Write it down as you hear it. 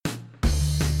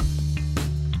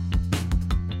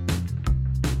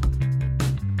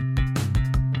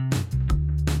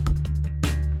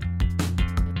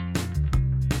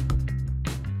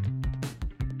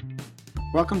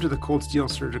Welcome to the Cold Steel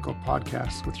Surgical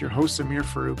Podcast with your hosts Amir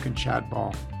Farouk and Chad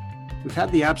Ball. We've had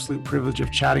the absolute privilege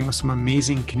of chatting with some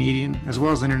amazing Canadian as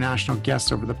well as international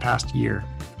guests over the past year.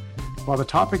 While the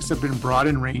topics have been broad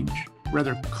in range,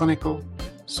 whether clinical,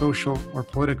 social, or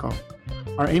political,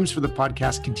 our aims for the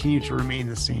podcast continue to remain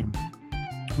the same.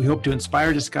 We hope to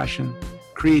inspire discussion,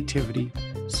 creativity,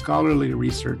 scholarly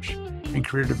research, and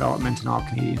career development in all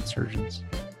Canadian surgeons.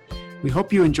 We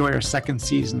hope you enjoy our second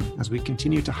season as we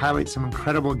continue to highlight some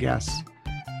incredible guests,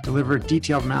 deliver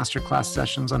detailed masterclass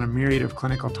sessions on a myriad of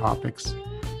clinical topics,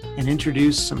 and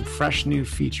introduce some fresh new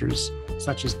features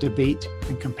such as debate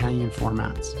and companion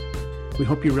formats. We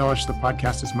hope you relish the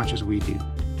podcast as much as we do.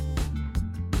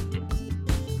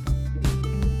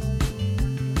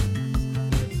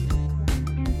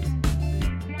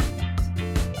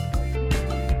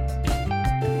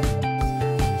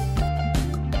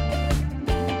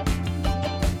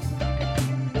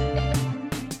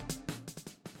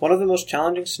 One of the most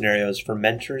challenging scenarios for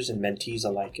mentors and mentees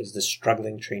alike is the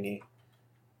struggling trainee.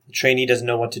 The trainee doesn't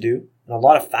know what to do, and a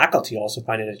lot of faculty also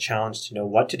find it a challenge to know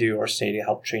what to do or say to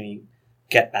help trainee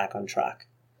get back on track.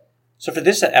 So for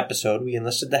this episode, we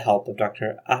enlisted the help of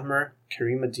Dr. Ahmer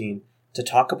Karimuddin to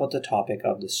talk about the topic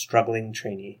of the struggling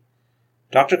trainee.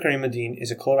 Dr. Karimuddin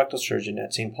is a colorectal surgeon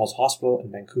at St. Paul's Hospital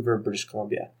in Vancouver, British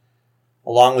Columbia.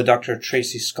 Along with Dr.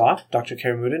 Tracy Scott, Dr.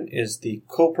 Karimuddin is the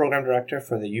co-program director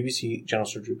for the UBC General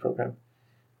Surgery Program.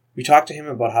 We talked to him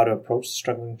about how to approach the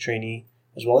struggling trainee,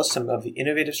 as well as some of the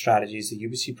innovative strategies the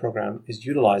UBC program is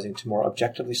utilizing to more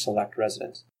objectively select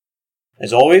residents.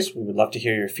 As always, we would love to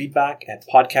hear your feedback at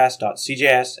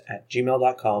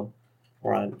podcast.cjs@gmail.com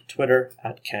or on Twitter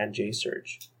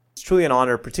 @CanJSurge. It's truly an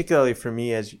honor, particularly for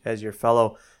me as your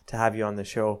fellow, to have you on the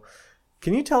show.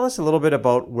 Can you tell us a little bit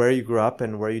about where you grew up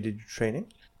and where you did your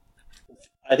training?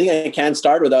 I think I can't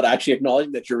start without actually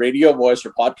acknowledging that your radio voice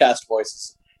or podcast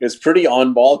voice is pretty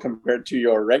on ball compared to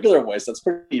your regular voice. That's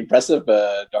pretty impressive,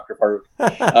 Dr. Farouk.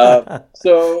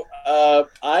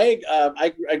 I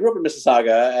grew up in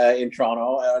Mississauga in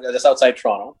Toronto, just outside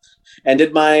Toronto, and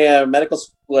did my medical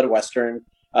school at Western.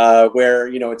 Where,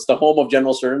 it's the home of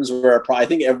general surgeons, where I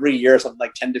think every year something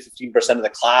like 10 to 15% of the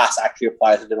class actually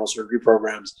applies to general surgery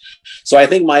programs. So I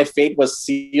think my fate was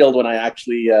sealed when I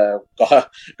actually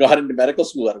got into medical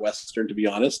school at Western, to be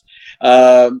honest.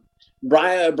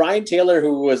 Brian Taylor,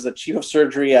 who was the chief of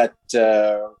surgery at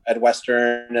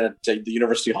Western and at the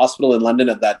University Hospital in London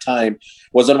at that time,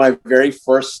 was one of my very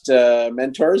first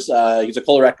mentors. He's a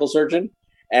colorectal surgeon.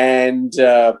 And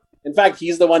in fact,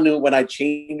 he's the one who, when I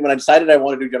decided I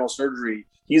wanted to do general surgery,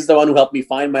 he's the one who helped me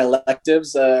find my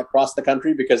electives across the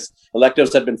country, because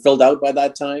electives had been filled out by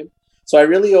that time. So I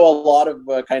really owe a lot of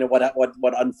kind of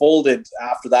what unfolded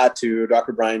after that to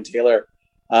Dr. Brian Taylor.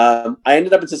 I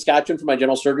ended up in Saskatchewan for my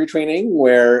general surgery training,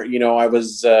 where, I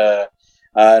was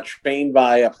trained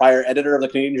by a prior editor of the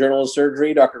Canadian Journal of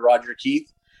Surgery, Dr. Roger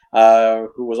Keith,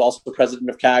 who was also the president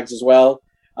of CAGS as well.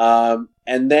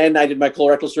 And then I did my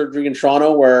colorectal surgery in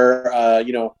Toronto, where,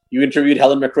 you interviewed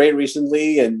Helen McRae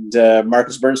recently, and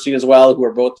Marcus Bernstein as well, who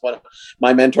are both one of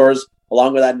my mentors,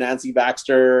 along with that Nancy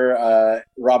Baxter,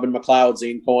 Robin McLeod,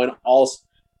 Zane Cohen, all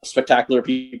spectacular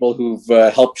people who've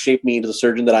helped shape me into the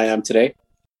surgeon that I am today.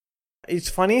 It's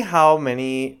funny how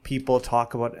many people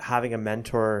talk about having a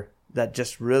mentor that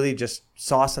just really just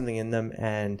saw something in them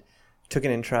and took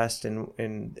an interest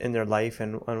in their life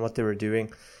and what they were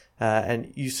doing.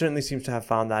 And you certainly seem to have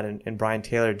found that in Brian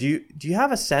Taylor. Do you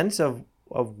have a sense of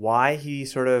why he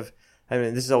sort of? I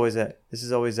mean, this is always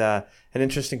an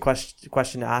interesting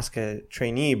question to ask a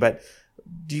trainee. But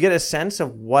do you get a sense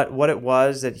of what it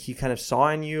was that he kind of saw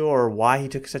in you, or why he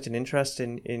took such an interest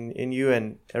in you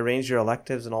and arranged your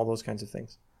electives and all those kinds of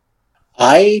things?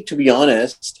 I, to be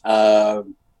honest,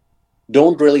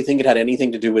 don't really think it had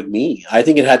anything to do with me. I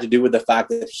think it had to do with the fact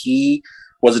that he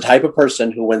was the type of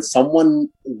person who, when someone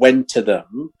went to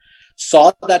them,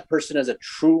 saw that person as a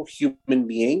true human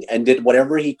being and did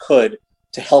whatever he could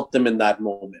to help them in that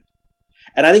moment.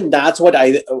 And I think that's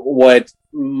the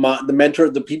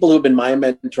people who've been my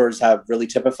mentors have really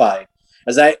typified,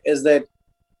 I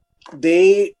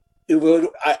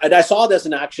saw this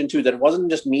in action too, that it wasn't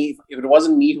just me. If it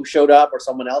wasn't me who showed up or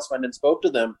someone else went and spoke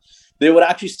to them, they would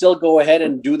actually still go ahead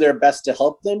and do their best to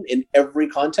help them in every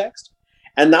context.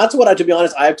 And that's what, to be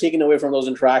honest, I've taken away from those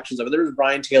interactions. Whether it was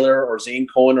Brian Taylor or Zane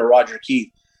Cohen or Roger Keith,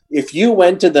 if you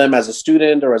went to them as a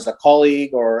student or as a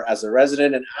colleague or as a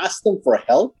resident and asked them for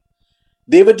help,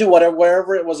 they would do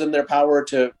wherever it was in their power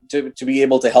to be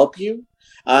able to help you.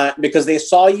 because they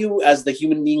saw you as the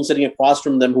human being sitting across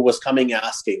from them who was coming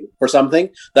asking for something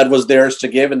that was theirs to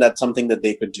give, and that's something that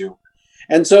they could do.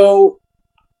 And so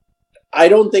I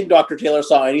don't think Dr. Taylor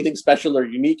saw anything special or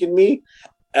unique in me.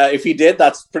 If he did,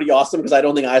 that's pretty awesome because I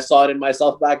don't think I saw it in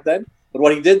myself back then. But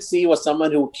what he did see was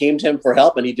someone who came to him for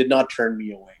help, and he did not turn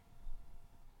me away.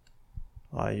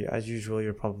 As usual,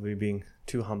 you're probably being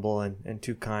too humble and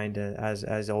too kind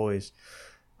as always.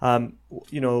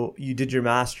 You did your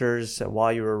master's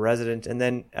while you were a resident, and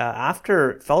then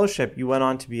after fellowship, you went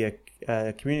on to be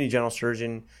a community general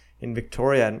surgeon in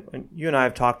Victoria. And you and I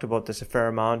have talked about this a fair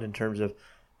amount in terms of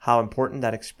how important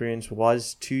that experience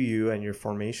was to you and your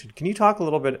formation. Can you talk a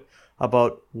little bit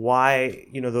about why,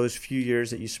 those few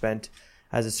years that you spent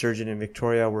as a surgeon in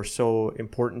Victoria were so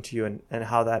important to you and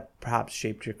how that perhaps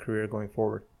shaped your career going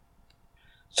forward?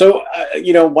 So,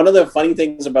 one of the funny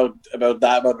things about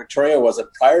Victoria was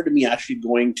that prior to me actually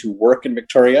going to work in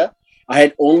Victoria, I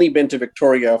had only been to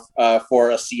Victoria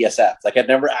for a CSF. Like I'd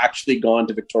never actually gone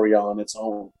to Victoria on its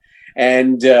own.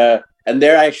 And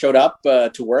there I showed up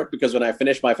to work because when I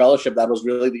finished my fellowship, that was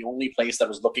really the only place that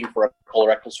was looking for a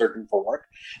colorectal surgeon for work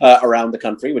around the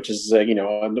country, which is,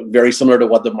 very similar to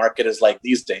what the market is like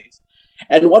these days.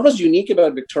 And what was unique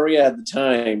about Victoria at the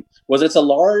time was it's a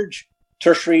large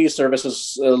tertiary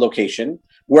services location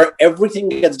where everything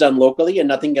gets done locally and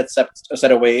nothing gets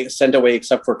sent away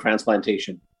except for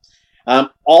transplantation.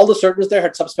 All the surgeons there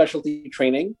had subspecialty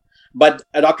training, but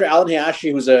Dr. Alan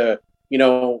Hayashi, who's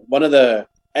one of the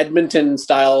Edmonton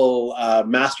style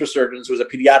master surgeons, who was a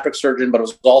pediatric surgeon, but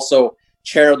was also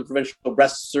chair of the provincial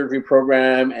breast surgery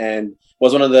program and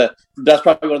was that's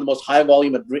probably one of the most high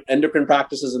volume endocrine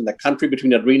practices in the country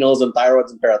between adrenals and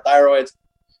thyroids and parathyroids,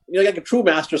 like a true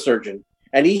master surgeon.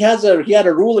 And he had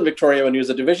a rule in Victoria when he was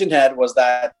a division head, was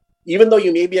that even though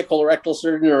you may be a colorectal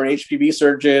surgeon or an HPV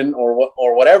surgeon or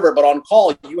whatever, but on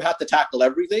call, you have to tackle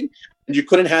everything and you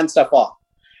couldn't hand stuff off.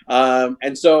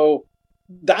 And so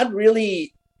that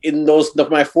really, in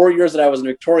my 4 years that I was in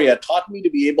Victoria, taught me to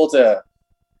be able to,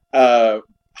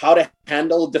 how to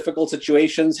handle difficult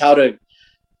situations, how to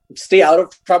stay out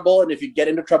of trouble. And if you get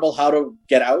into trouble, how to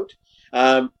get out.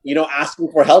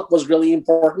 Asking for help was really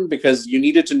important because you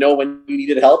needed to know when you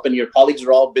needed help and your colleagues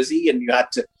were all busy and you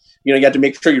had to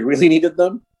make sure you really needed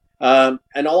them. And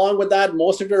along with that,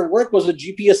 most of your work was with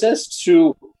GP assists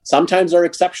who sometimes are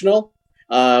exceptional.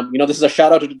 This is a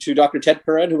shout out to Dr. Ted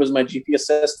Curran, who was my GP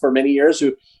assist for many years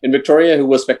in Victoria, who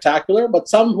was spectacular, but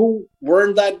some who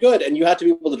weren't that good. And you had to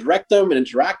be able to direct them and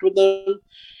interact with them.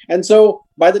 And so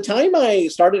by the time I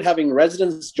started having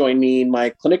residents join me in my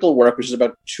clinical work, which is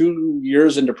about 2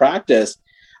 years into practice,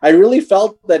 I really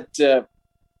felt that, that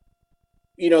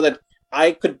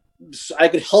I could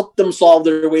help them solve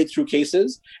their way through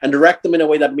cases and direct them in a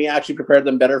way that may actually prepare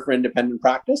them better for independent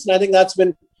practice. And I think that's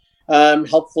been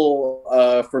helpful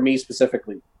for me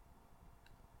specifically.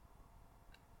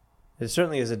 It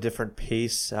certainly is a different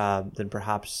pace than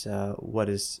perhaps what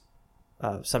is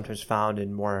sometimes found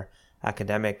in more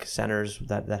academic centers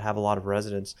that have a lot of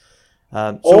residents.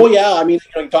 Talking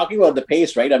about the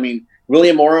pace, right? I mean,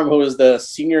 William Oram, who was the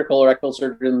senior colorectal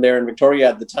surgeon there in Victoria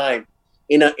at the time,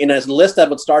 in a list that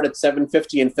would start at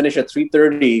 7:50 and finish at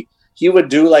 3:30, he would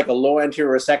do like a low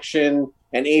anterior resection,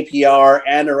 an APR,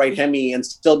 and a right hemi, and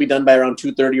still be done by around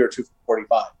 2:30 or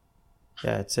 2:45.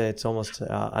 Yeah, it's almost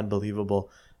unbelievable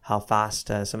how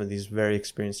fast some of these very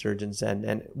experienced surgeons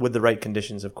and with the right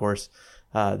conditions, of course,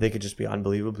 they could just be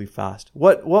unbelievably fast.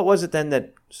 What was it then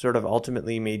that sort of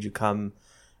ultimately made you come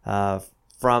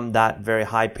from that very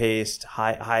high-paced,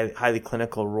 highly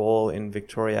clinical role in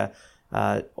Victoria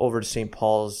over to St.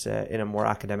 Paul's in a more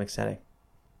academic setting?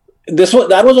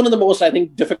 That was one of the most, I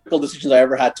think, difficult decisions I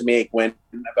ever had to make when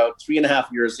about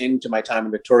 3.5 years into my time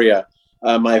in Victoria,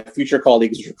 my future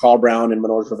colleagues, Carl Brown and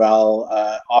Manoj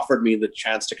Raval, offered me the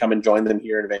chance to come and join them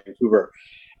here in Vancouver.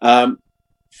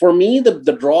 For me,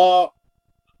 the draw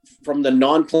from the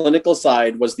non-clinical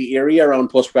side was the area around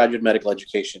postgraduate medical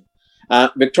education.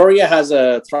 Victoria has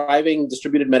a thriving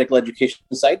distributed medical education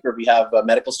site where we have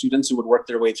medical students who would work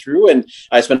their way through, and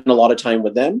I spent a lot of time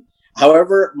with them.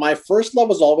 However, my first love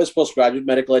was always postgraduate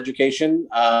medical education,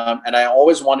 and I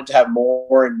always wanted to have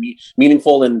more and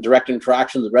meaningful and direct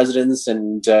interactions with residents,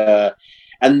 and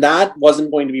that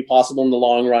wasn't going to be possible in the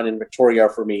long run in Victoria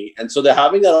for me. And so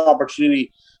having that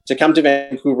opportunity to come to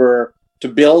Vancouver, to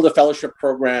build a fellowship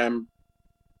program,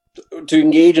 to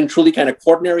engage in truly kind of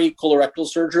quaternary colorectal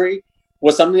surgery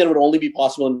was something that would only be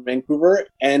possible in Vancouver.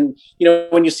 And,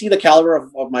 when you see the caliber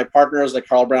of my partners like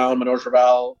Carl Brown, Manoj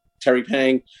Raval, Terry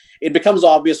Pang, it becomes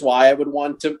obvious why I would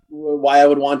want to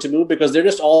move, because they're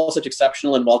just all such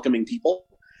exceptional and welcoming people.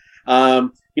 I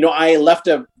left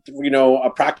a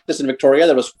practice in Victoria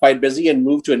that was quite busy and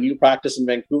moved to a new practice in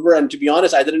Vancouver. And to be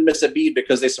honest, I didn't miss a beat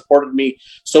because they supported me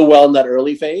so well in that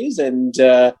early phase. And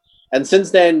And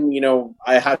since then,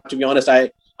 I have to be honest,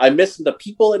 I miss the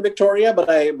people in Victoria,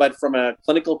 but from a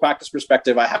clinical practice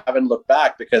perspective, I haven't looked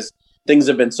back because things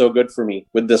have been so good for me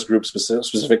with this group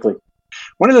specifically.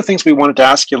 One of the things we wanted to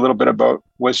ask you a little bit about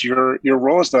was your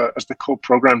role as the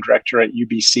co-program director at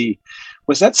UBC.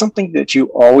 Was that something that you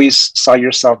always saw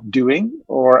yourself doing,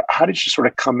 or how did you sort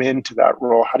of come into that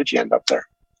role? How did you end up there?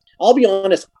 I'll be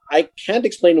honest, I can't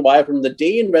explain why. From the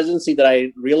day in residency that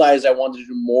I realized I wanted to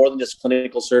do more than just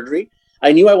clinical surgery,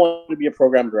 I knew I wanted to be a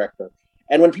program director.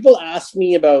 And when people ask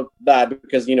me about that,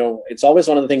 because, it's always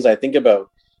one of the things I think about,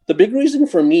 the big reason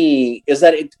for me is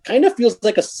that it kind of feels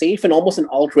like a safe and almost an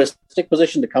altruistic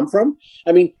position to come from.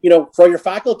 I mean, for your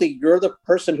faculty, you're the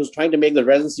person who's trying to make the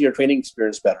residency or training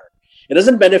experience better. It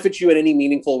doesn't benefit you in any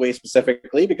meaningful way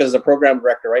specifically because as a program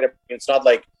director, right? It's not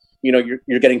like,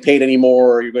 you're getting paid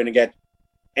anymore or you're going to get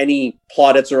any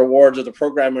plaudits or awards or the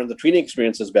program or the training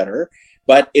experience is better.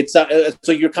 But it's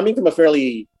so you're coming from a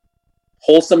fairly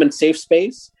wholesome and safe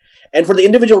space. And for the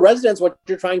individual residents, what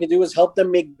you're trying to do is help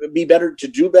them be better, to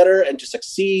do better and to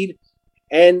succeed.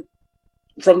 And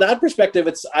from that perspective,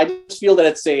 I just feel that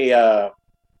it's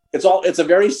a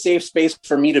very safe space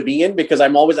for me to be in because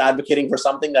I'm always advocating for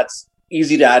something that's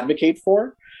easy to advocate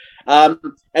for.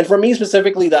 And for me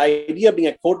specifically, the idea of being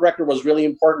a co-director was really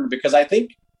important because I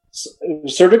think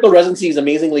surgical residency is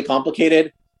amazingly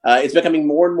complicated. It's becoming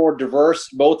more and more diverse,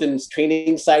 both in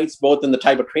training sites, both in the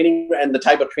type of training and the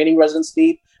type of training residents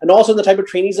need, and also the type of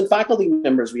trainees and faculty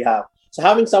members we have. So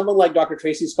having someone like Dr.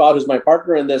 Tracy Scott, who's my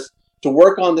partner in this, to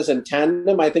work on this in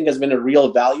tandem, I think has been a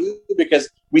real value because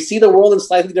we see the world in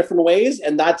slightly different ways,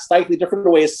 and that slightly different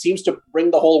ways seems to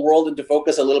bring the whole world into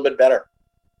focus a little bit better.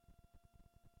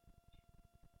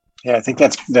 Yeah, I think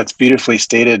that's beautifully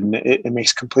stated, and it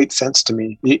makes complete sense to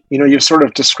me. You've sort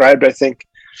of described, I think,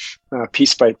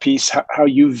 piece by piece, how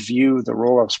you view the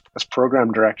role as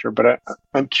program director. But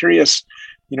I'm curious,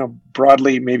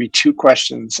 broadly, maybe two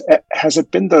questions. Has it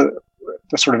been the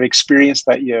sort of experience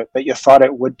that you thought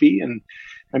it would be? And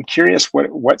I'm curious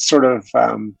what sort of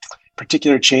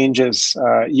particular changes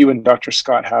you and Dr.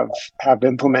 Scott have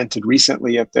implemented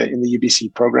recently in the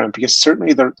UBC program, because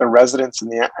certainly the residents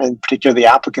and particularly the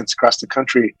applicants across the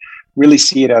country really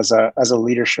see it as a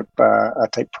leadership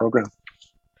type program.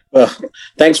 Well,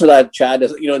 thanks for that, Chad.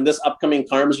 In this upcoming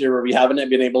CARMS year where we haven't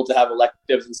been able to have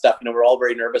electives and stuff, we're all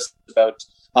very nervous about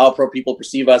how people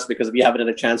perceive us because we haven't had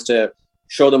a chance to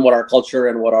show them what our culture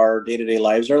and what our day-to-day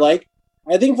lives are like.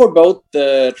 I think for both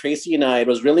Tracy and I, it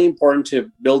was really important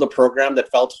to build a program that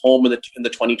felt home in the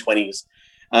 2020s.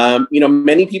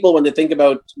 Many people, when they think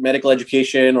about medical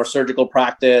education or surgical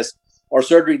practice or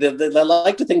surgery, they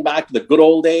like to think back to the good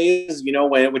old days,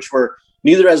 which were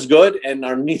neither as good and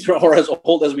are neither or as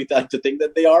old as we like to think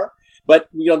that they are. But,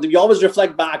 we always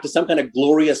reflect back to some kind of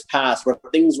glorious past where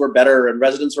things were better and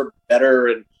residents were better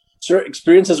and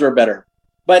experiences were better.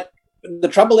 But the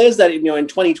trouble is that, in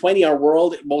 2020, our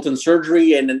world, both in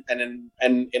surgery and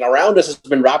around us, has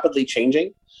been rapidly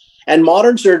changing. And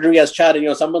modern surgery, as Chad,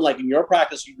 someone like in your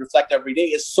practice, you reflect every day,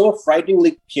 is so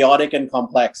frighteningly chaotic and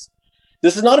complex.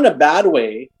 This is not in a bad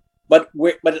way, but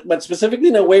specifically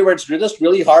in a way where it's just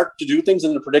really hard to do things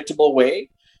in a predictable way.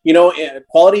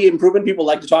 Quality improvement people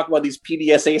like to talk about these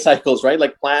PDSA cycles, right?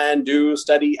 Like plan, do,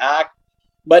 study, act.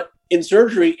 But in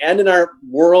surgery and in our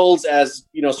worlds as,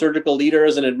 surgical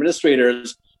leaders and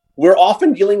administrators, we're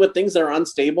often dealing with things that are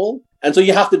unstable. And so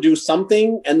you have to do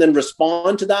something and then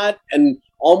respond to that and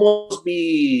almost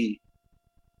be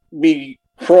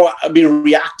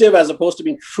reactive as opposed to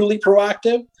being truly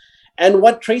proactive. And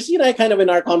what Tracy and I kind of in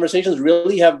our conversations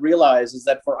really have realized is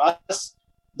that for us,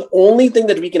 the only thing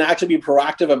that we can actually be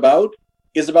proactive about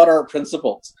is about our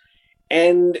principles.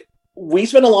 And we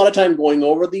spent a lot of time going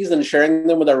over these and sharing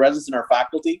them with our residents and our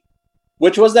faculty,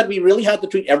 which was that we really had to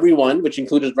treat everyone, which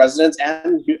included residents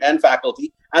and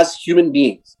faculty, as human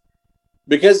beings.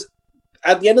 Because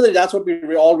at the end of the day, that's what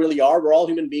we all really are. We're all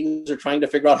human beings who are trying to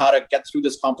figure out how to get through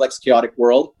this complex, chaotic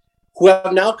world, who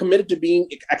have now committed to being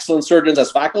excellent surgeons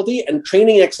as faculty and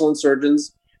training excellent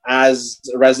surgeons as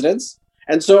residents.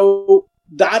 And so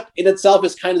that in itself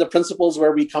is kind of the principles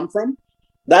where we come from.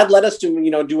 That led us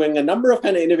to, doing a number of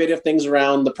kind of innovative things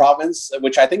around the province,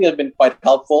 which I think have been quite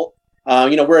helpful.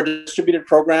 We're a distributed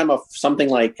program of something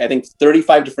like, I think,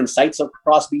 35 different sites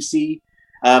across BC.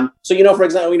 For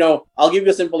example, I'll give you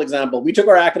a simple example. We took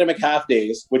our academic half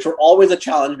days, which were always a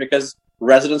challenge because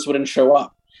residents wouldn't show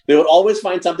up. They would always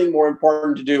find something more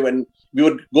important to do. And we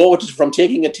would go from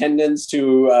taking attendance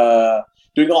to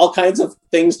doing all kinds of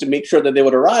things to make sure that they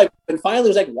would arrive. And finally, it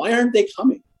was like, why aren't they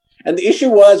coming? And the issue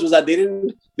was that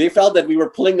they felt that we were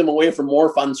pulling them away from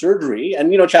more fun surgery.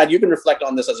 And, Chad, you can reflect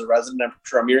on this as a resident. I'm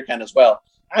sure Amir can as well.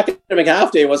 Academic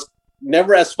half day was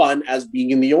never as fun as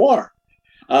being in the OR,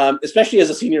 especially as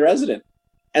a senior resident.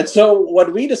 And so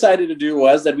what we decided to do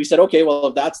was that we said, okay, well,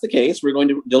 if that's the case, we're going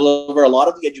to deliver a lot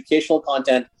of the educational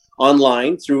content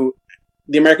online through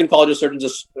the American College of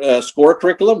Surgeons' SCORE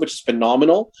curriculum, which is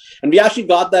phenomenal. And we actually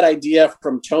got that idea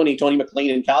from Tony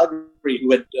McLean in Calgary,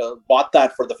 who had bought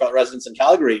that for the residents in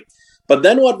Calgary. But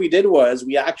then what we did was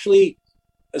we actually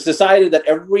decided that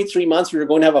every 3 months we were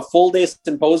going to have a full day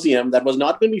symposium that was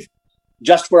not going to be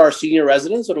just for our senior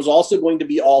residents, but it was also going to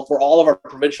be for all of our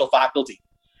provincial faculty.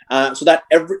 So that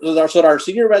our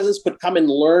senior residents could come and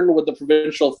learn with the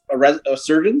provincial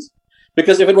surgeons.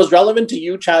 Because if it was relevant to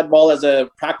you, Chad Ball, as a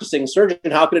practicing surgeon,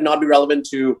 how could it not be relevant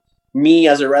to me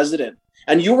as a resident?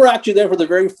 And you were actually there for the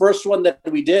very first one that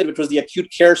we did, which was the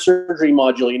acute care surgery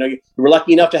module. We were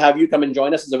lucky enough to have you come and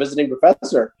join us as a visiting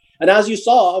professor. And as you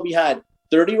saw, we had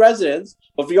 30 residents,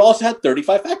 but we also had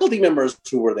 35 faculty members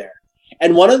who were there.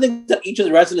 And one of the things that each of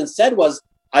the residents said was,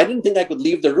 I didn't think I could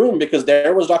leave the room because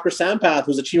there was Dr. Sampath,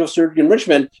 who's the chief of surgery in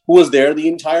Richmond, who was there the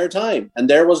entire time. And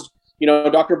there was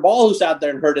Dr. Ball, who sat there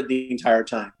and heard it the entire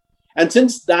time. And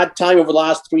since that time, over the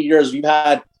last 3 years, we've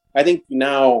had, I think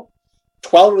now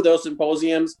 12 of those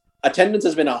symposiums. Attendance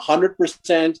has been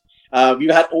 100%. We've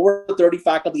had over 30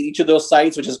 faculty at each of those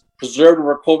sites, which is preserved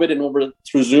over COVID and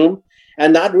through Zoom.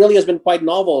 And that really has been quite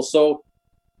novel. So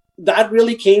that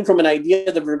really came from an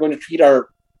idea that we're going to treat our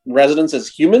residents as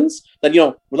humans, that,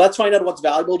 let's find out what's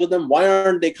valuable to them. Why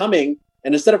aren't they coming?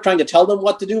 And instead of trying to tell them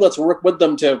what to do, let's work with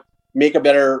them to make a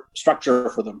better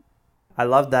structure for them. I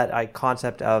love that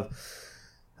concept of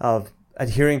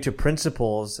adhering to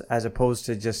principles as opposed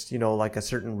to just, like a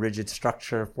certain rigid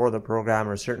structure for the program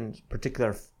or a certain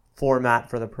particular format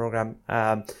for the program.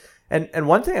 And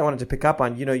one thing I wanted to pick up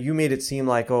on, you made it seem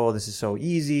like, oh, this is so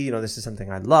easy. This is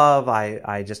something I love.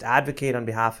 I just advocate on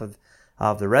behalf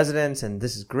of the residents, and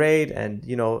this is great. And,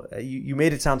 you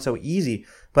made it sound so easy.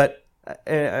 But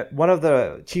one of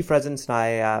the chief residents and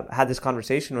I had this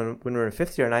conversation when we were in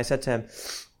fifth year, and I said to him,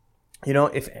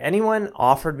 if anyone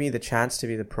offered me the chance to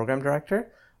be the program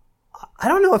director, I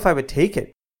don't know if I would take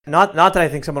it. Not that I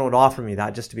think someone would offer me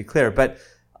that, just to be clear, but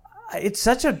it's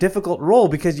such a difficult role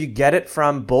because you get it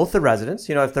from both the residents.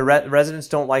 If the residents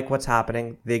don't like what's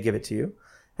happening, they give it to you.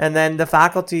 And then the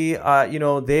faculty,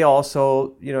 they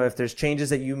also, if there's changes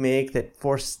that you make that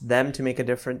force them to make a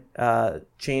different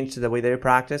change to the way they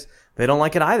practice, they don't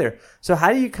like it either. So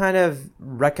how do you kind of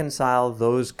reconcile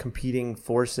those competing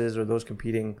forces or those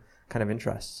competing kind of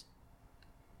interests?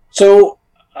 So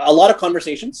a lot of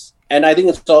conversations. And I think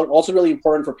it's also really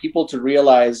important for people to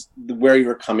realize where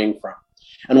you're coming from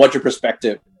and what your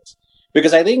perspective is.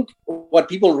 Because I think what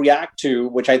people react to,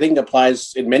 which I think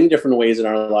applies in many different ways in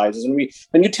our lives, is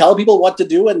when you tell people what to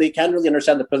do and they can't really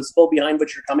understand the principle behind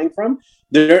which you're coming from,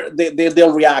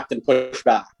 they'll react and push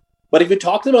back. But if you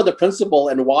talk to them about the principle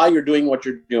and why you're doing what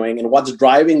you're doing and what's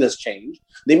driving this change,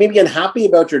 they may be unhappy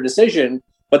about your decision,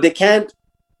 but they can't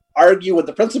argue with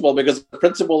the principle because the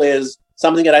principle is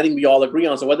something that I think we all agree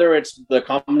on. So whether it's the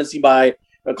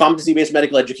competency-based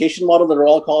medical education model that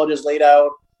all colleges laid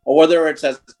out, or whether it's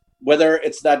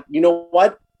that,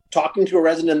 talking to a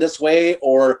resident in this way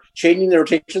or changing the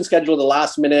rotation schedule at the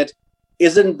last minute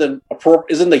isn't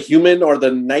the human or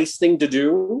the nice thing to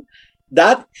do.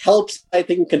 That helps, I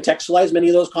think, contextualize many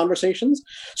of those conversations.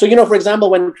 So, for example,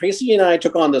 when Tracy and I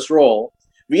took on this role,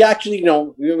 we actually,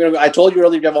 I told you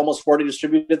earlier, we have almost 40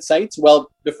 distributed sites. Well,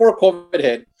 before COVID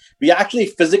hit, we actually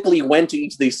physically went to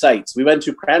each of these sites. We went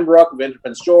to Cranbrook, we went to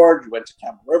Prince George, we went to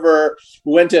Campbell River,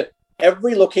 we went to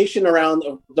every location around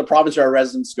the province where our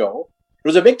residents go. It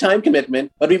was a big time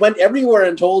commitment, but we went everywhere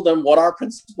and told them what our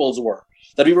principles were,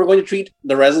 that we were going to treat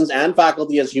the residents and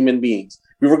faculty as human beings.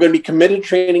 We were going to be committed to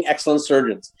training excellent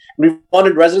surgeons. We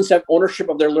wanted residents to have ownership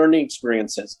of their learning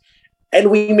experiences.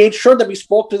 And we made sure that we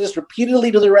spoke to this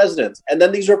repeatedly to the residents. And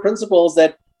then these were principles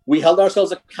that we held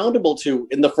ourselves accountable to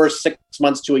in the first 6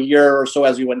 months to a year or so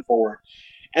as we went forward.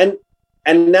 And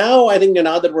now I think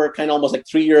now that we're kind of almost like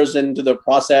 3 years into the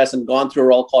process and gone through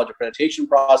our all college accreditation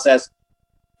process,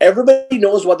 everybody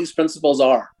knows what these principles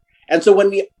are. And so when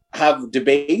we have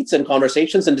debates and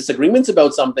conversations and disagreements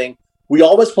about something, we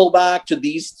always pull back to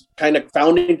these kind of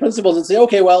founding principles and say,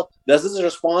 okay, well, does this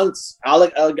response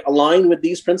align with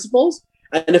these principles?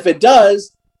 And if it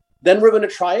does, then we're going to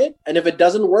try it. And if it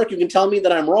doesn't work, you can tell me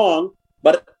that I'm wrong,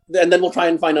 and then we'll try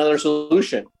and find another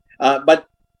solution. But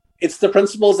it's the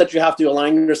principles that you have to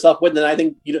align yourself with. And I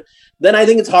think,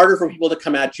 it's harder for people to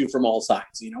come at you from all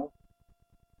sides,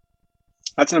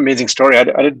 That's an amazing story.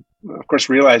 I of course,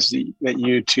 realized that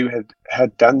you two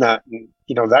had done that, and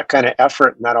that kind of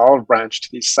effort and that olive branch to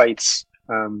these sites.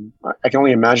 I can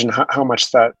only imagine how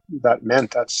much that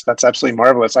meant. That's absolutely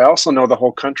marvelous. I also know the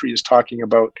whole country is talking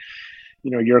about,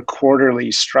 your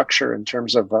quarterly structure in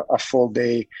terms of a full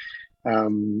day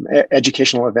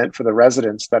educational event for the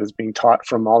residents that is being taught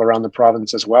from all around the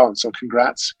province as well. And so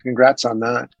congrats on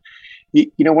that.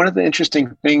 One of the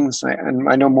interesting things, and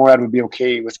I know Morad would be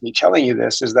okay with me telling you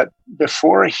this, is that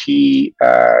before he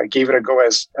gave it a go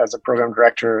as a program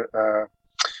director,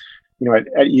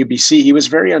 at UBC, he was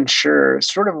very unsure,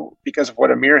 sort of because of what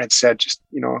Amir had said. Just,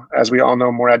 as we all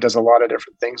know, Morad does a lot of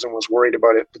different things and was worried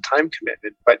about it, the time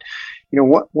commitment. But,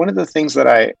 one of the things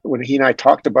that when he and I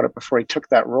talked about it before he took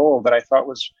that role, that I thought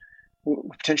was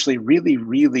potentially really,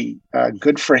 really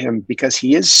good for him, because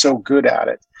he is so good at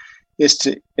it, is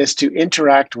to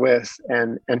interact with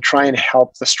and try and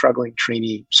help the struggling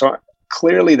trainee. So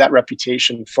clearly that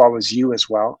reputation follows you as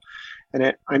well.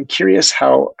 And I'm curious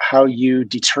how you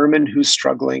determine who's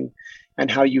struggling and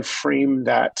how you frame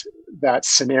that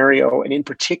scenario, and in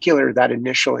particular, that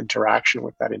initial interaction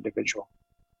with that individual.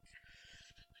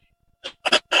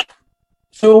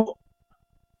 So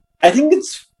I think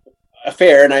it's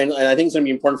fair, and I think it's going to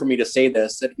be important for me to say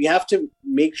this, that we have to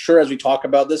make sure as we talk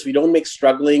about this, we don't make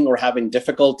struggling or having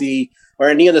difficulty or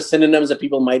any of the synonyms that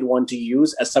people might want to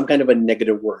use as some kind of a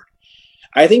negative word.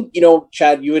 I think,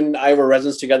 Chad, you and I were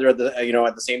residents together at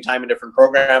the same time in different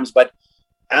programs. But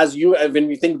when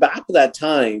we think back to that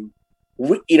time,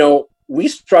 we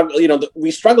struggled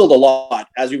a lot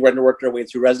as we worked our way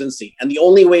through residency. And the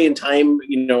only way in time,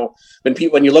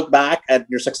 when you look back at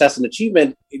your success and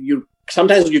achievement,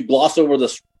 sometimes you gloss over the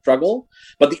struggle.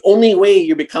 But the only way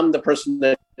you become the person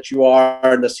that you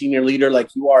are and the senior leader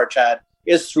like you are, Chad,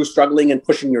 is through struggling and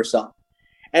pushing yourself.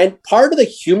 And part of the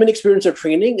human experience of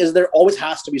training is there always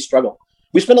has to be struggle.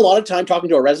 We spend a lot of time talking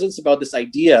to our residents about this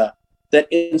idea that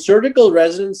in surgical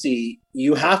residency,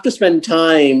 you have to spend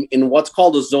time in what's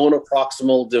called a zone of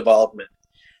proximal development.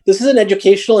 This is an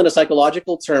educational and a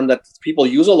psychological term that people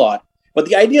use a lot. But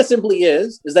the idea simply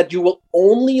is that you will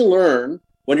only learn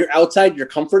when you're outside your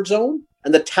comfort zone,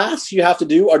 and the tasks you have to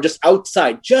do are just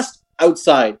outside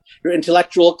your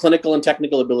intellectual, clinical, and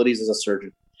technical abilities as a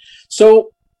surgeon.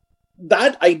 So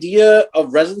that idea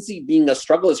of residency being a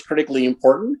struggle is critically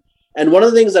important. And one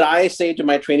of the things that I say to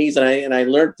my trainees, and I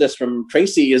learned this from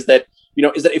Tracy, is that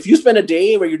if you spend a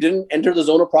day where you didn't enter the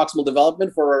zone of proximal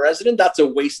development for a resident, that's a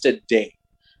wasted day.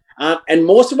 And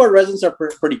most of our residents are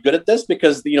pretty good at this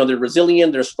because they're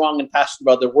resilient, they're strong and passionate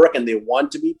about their work, and they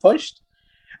want to be pushed.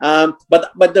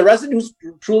 But the resident who's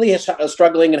truly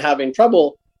struggling and having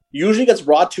trouble usually gets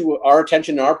brought to our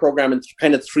attention in our program in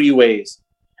kind of three ways.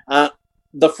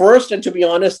 The first, and to be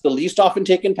honest, the least often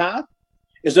taken path,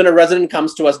 is when a resident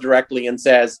comes to us directly and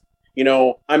says,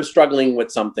 I'm struggling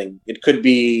with something. It could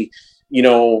be,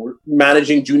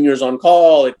 managing juniors on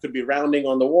call. It could be rounding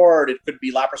on the ward. It could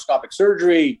be laparoscopic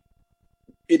surgery.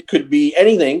 It could be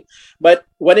anything. But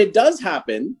when it does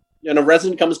happen, and a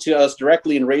resident comes to us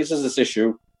directly and raises this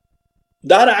issue,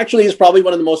 that actually is probably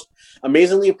one of the most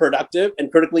amazingly productive and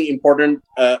critically important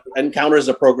encounters as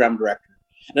a program director.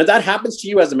 And if that happens to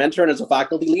you as a mentor and as a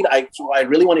faculty lead, I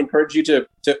really want to encourage you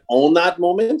to own that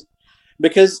moment,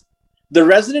 because the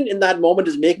resident in that moment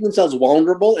is making themselves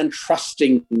vulnerable and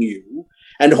trusting you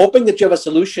and hoping that you have a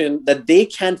solution that they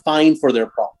can find for their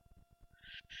problem.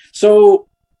 So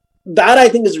that, I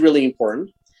think, is really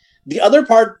important. The other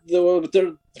part,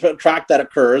 the track that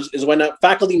occurs, is when a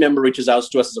faculty member reaches out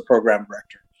to us as a program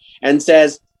director and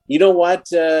says, you know what,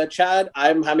 Chad,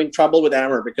 I'm having trouble with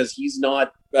Amr because he's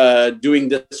not doing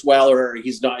this well, or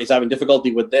he's having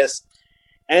difficulty with this.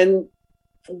 And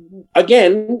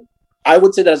again, I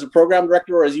would say that as a program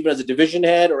director, or even as a division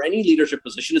head or any leadership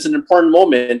position, it's an important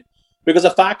moment, because a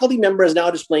faculty member is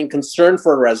now displaying concern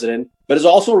for a resident, but is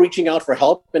also reaching out for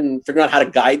help and figuring out how to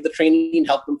guide the trainee and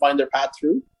help them find their path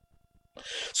through.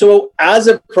 So as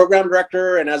a program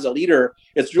director and as a leader,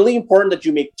 it's really important that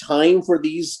you make time for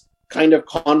these kind of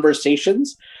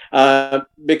conversations,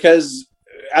 because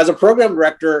as a program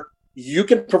director, you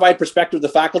can provide perspective to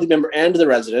the faculty member and to the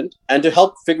resident, and to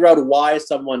help figure out why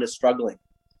someone is struggling.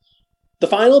 The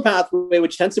final pathway,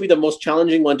 which tends to be the most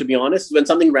challenging one, to be honest, is when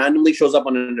something randomly shows up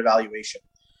on an evaluation.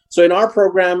 So in our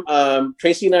program,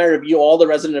 Tracy and I review all the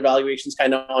resident evaluations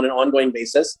kind of on an ongoing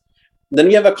basis. Then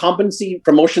we have a competency,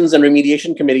 promotions, and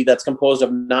remediation committee that's composed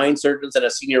of 9 surgeons and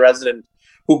a senior resident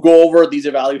who go over these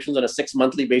evaluations on a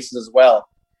 6-monthly basis as well.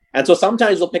 And so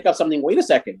sometimes we'll pick up something, wait a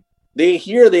second, they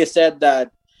said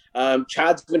that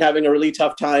Chad's been having a really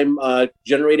tough time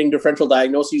generating differential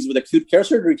diagnoses with acute care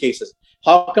surgery cases.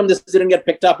 How come this didn't get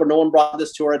picked up or no one brought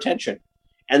this to our attention?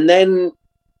 And then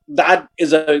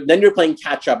then you're playing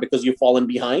catch up because you've fallen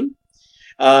behind.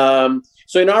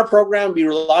 So in our program, we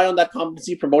rely on that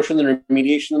competency promotion and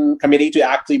remediation committee to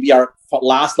actually be our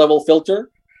last level filter.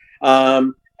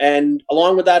 And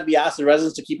along with that, we ask the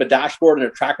residents to keep a dashboard and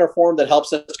a tracker form that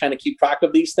helps us kind of keep track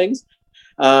of these things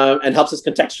and helps us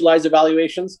contextualize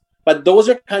evaluations. But those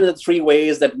are kind of the three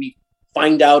ways that we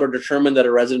find out or determine that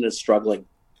a resident is struggling.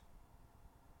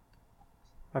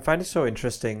 I find it so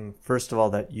interesting, first of all,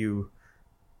 that you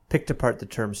picked apart the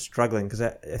term struggling, because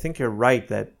I think you're right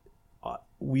that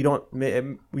we don't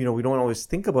always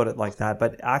think about it like that,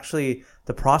 but actually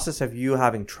the process of you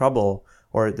having trouble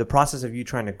or the process of you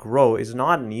trying to grow is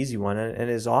not an easy one and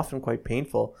is often quite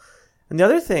painful. And the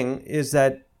other thing is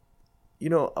that,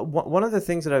 one of the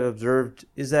things that I've observed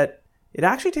is that it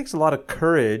actually takes a lot of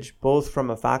courage, both from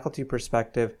a faculty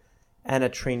perspective and a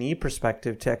trainee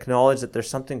perspective, to acknowledge that there's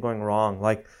something going wrong.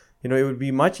 Like, it would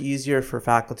be much easier for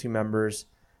faculty members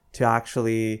to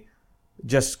actually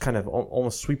just kind of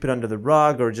almost sweep it under the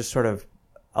rug or just sort of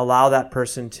allow that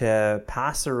person to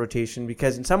pass their rotation,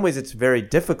 because in some ways it's very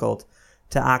difficult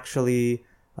to actually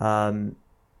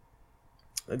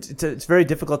it's very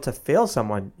difficult to fail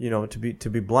someone, to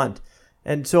be blunt.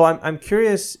 And so I'm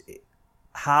curious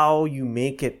how you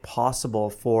make it possible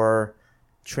for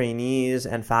trainees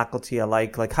and faculty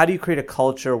alike. Like, how do you create a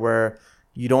culture where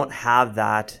you don't have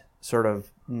that sort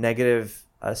of negative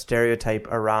stereotype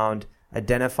around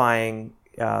identifying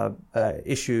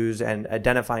issues and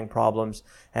identifying problems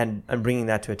and bringing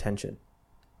that to attention?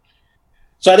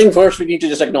 So I think first we need to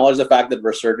just acknowledge the fact that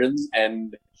we're surgeons,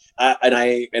 and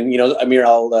Amir,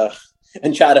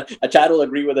 and Chad will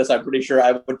agree with us. I'm pretty sure.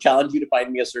 I would challenge you to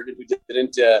find me a surgeon who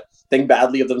didn't think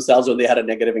badly of themselves when they had a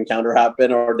negative encounter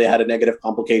happen or they had a negative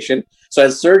complication. So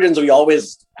as surgeons, we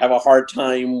always have a hard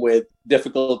time with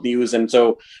difficult news, and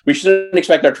so we shouldn't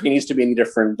expect our trainees to be any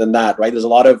different than that, right? There's a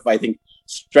lot of, I think,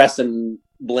 stress and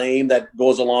blame that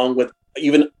goes along with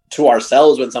even to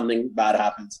ourselves when something bad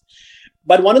happens.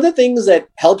 But one of the things that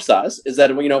helps us is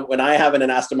that, when I have an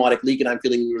anastomotic leak and I'm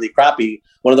feeling really crappy,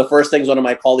 one of the first things one of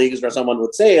my colleagues or someone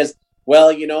would say is,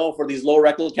 well, for these low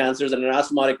rectal cancers and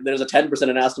there's a 10%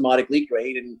 anastomotic leak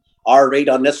rate, and our rate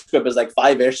on NSQIP is like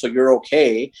 5-ish, so you're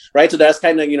okay, right? So that's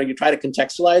kind of, you try to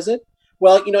contextualize it.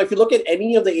 Well, if you look at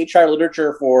any of the HR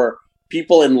literature for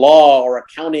people in law or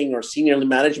accounting or senior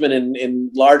management in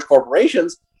large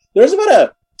corporations, there's about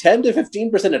a 10 to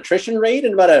 15% attrition rate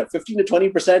and about a 15 to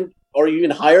 20% or even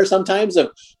higher sometimes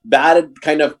of bad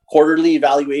kind of quarterly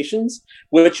evaluations,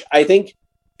 which I think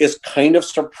is kind of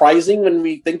surprising when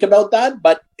we think about that,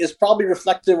 but is probably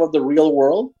reflective of the real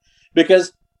world.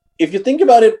 Because if you think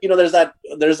about it, there's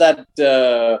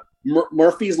that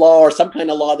Murphy's Law or some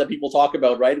kind of law that people talk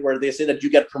about, right? Where they say that you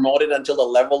get promoted until the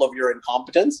level of your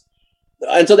incompetence.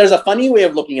 And so there's a funny way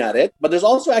of looking at it, but there's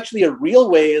also actually a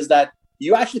real way, is that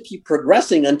you actually keep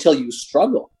progressing until you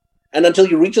struggle and until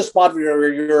you reach a spot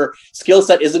where your skill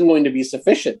set isn't going to be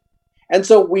sufficient. And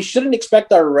so we shouldn't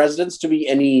expect our residents to be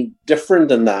any different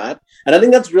than that. And I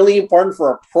think that's really important for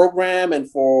our program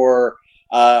and for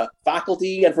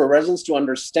faculty and for residents to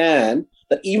understand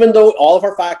that even though all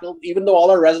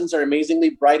our residents are amazingly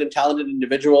bright and talented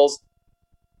individuals,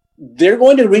 they're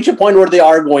going to reach a point where they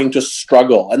are going to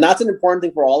struggle. And that's an important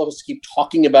thing for all of us to keep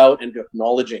talking about and to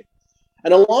acknowledging.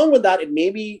 And along with that, it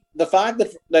may be the fact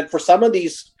that for some of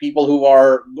these people who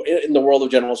are in the world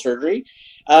of general surgery,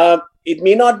 it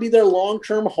may not be their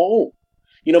long-term home.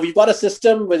 If you've got a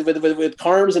system with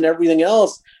CARMs and everything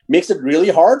else, makes it really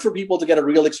hard for people to get a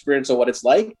real experience of what it's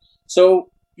like. So,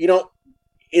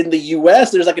 in the US,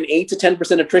 there's like an 8 to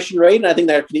 10% attrition rate. And I think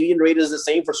that Canadian rate is the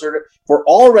same for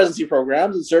all residency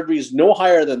programs, and surgery is no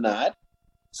higher than that.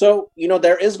 So,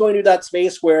 there is going to be that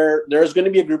space where there's going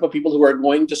to be a group of people who are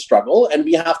going to struggle, and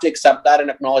we have to accept that and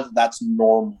acknowledge that that's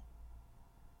normal.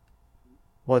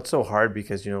 Well, it's so hard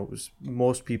because,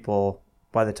 most people,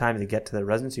 by the time they get to the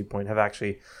residency point, have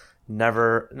actually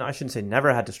I shouldn't say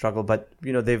never had to struggle, but,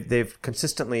 they've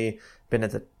consistently been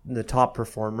at the top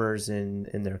performers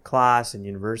in their class and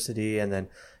university, and then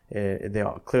they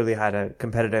clearly had a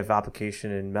competitive application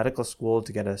in medical school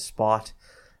to get a spot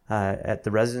at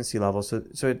the residency level. So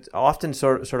it's often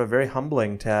sort of very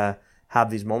humbling to have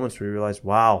these moments where you realize,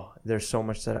 wow, there's so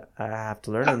much that I have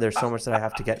to learn, and there's so much that I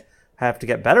have to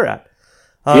get better at.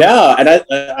 And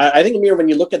I think, Amir, when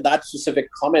you look at that specific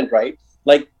comment, right,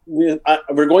 like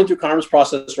we're going through CARM's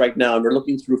process right now, and we're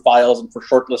looking through files and for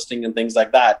shortlisting and things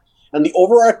like that. And the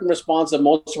overarching response of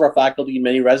most of our faculty and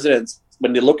many residents,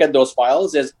 when they look at those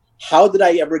files, is how did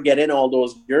I ever get in all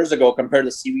those years ago compared to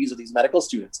the CVs of these medical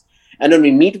students? And when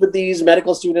we meet with these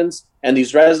medical students and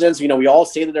these residents, we all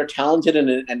say that they're talented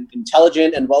and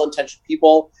intelligent and well-intentioned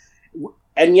people.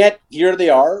 And yet here they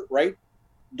are, right?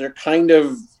 They're kind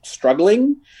of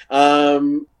struggling.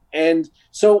 And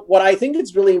so what I think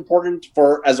is really important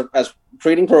for as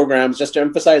training programs, just to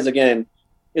emphasize again,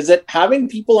 is that having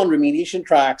people on remediation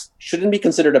tracks shouldn't be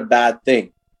considered a bad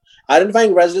thing.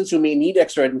 Identifying residents who may need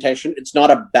extra attention, it's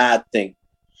not a bad thing.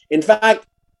 In fact,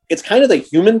 it's kind of the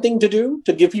human thing to do,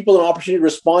 to give people an opportunity to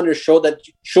respond or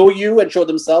show you and show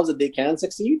themselves that they can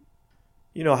succeed.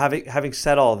 Having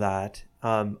said all that,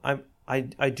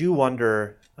 I do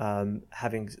wonder,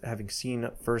 having seen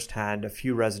firsthand a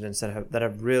few residents that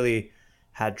have really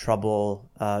had trouble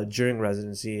during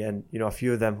residency, and a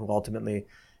few of them who ultimately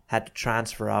had to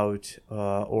transfer out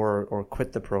or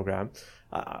quit the program.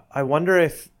 I wonder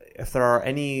if there are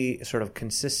any sort of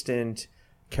consistent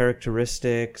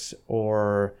characteristics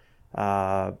or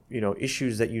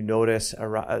issues that you notice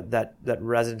that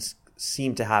residents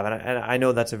seem to have, and I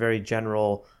know that's a very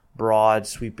general, broad,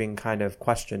 sweeping kind of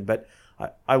question, but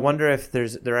I wonder if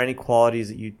there are any qualities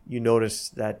that you notice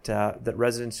that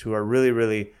residents who are really,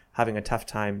 really having a tough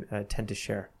time tend to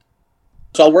share.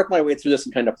 So I'll work my way through this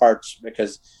in kind of parts,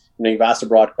 because you've asked a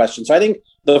broad question. So I think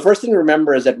the first thing to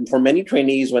remember is that for many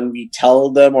trainees, when we tell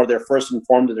them or they're first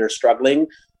informed that they're struggling,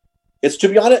 it's, to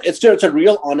be honest, it's a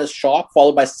real honest shock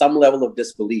followed by some level of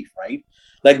disbelief, right?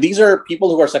 Like, these are people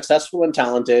who are successful and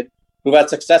talented, who've had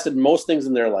success in most things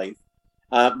in their life.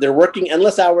 They're working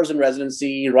endless hours in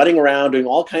residency, running around, doing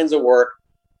all kinds of work.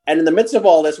 And in the midst of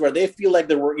all this, where they feel like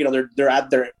they're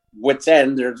at their wits'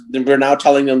 end, we're now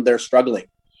telling them they're struggling.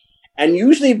 And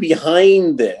usually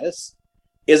behind this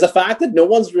is the fact that no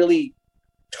one's really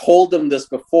told them this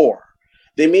before.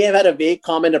 They may have had a vague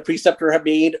comment a preceptor had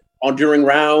made during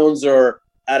rounds or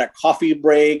at a coffee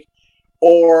break,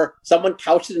 or someone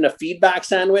couched it in a feedback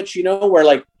sandwich, where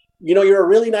like, you're a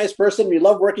really nice person, we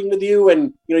love working with you,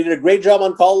 and you did a great job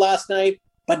on call last night,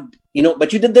 but you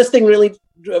did this thing, really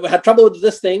had trouble with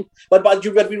this thing, but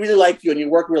we really like you and you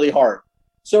work really hard.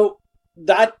 So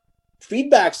that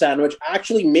feedback sandwich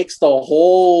actually makes the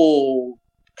whole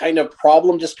kind of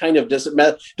problem just kind of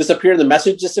disappear. The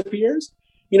message disappears.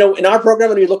 In our program,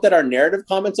 when we looked at our narrative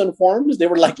comments on forums, they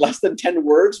were like less than 10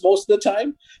 words most of the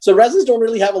time. So residents don't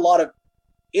really have a lot of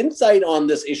insight on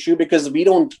this issue because we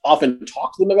don't often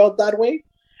talk to them about that way.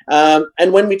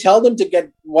 And when we tell them to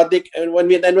get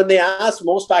when they ask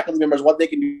most faculty members what they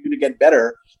can do to get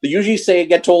better, they usually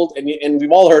get told, and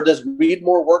we've all heard this: read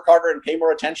more, work harder, and pay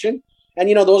more attention. And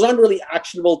those aren't really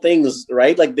actionable things,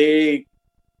 right? Like they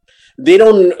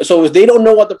don't. So if they don't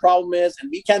know what the problem is, and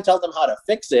we can't tell them how to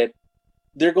fix it,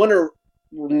 they're going to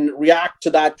react to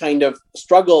that kind of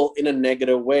struggle in a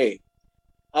negative way.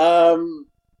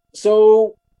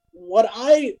 So what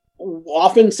I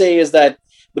often say is that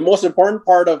the most important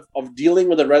part of dealing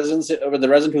with the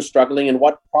resident who's struggling, and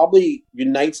what probably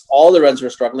unites all the residents who are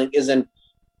struggling, is an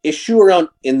issue around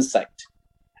insight.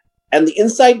 And the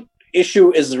insight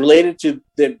issue is related to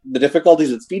the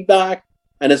difficulties with feedback,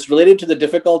 and it's related to the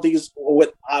difficulties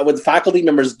with faculty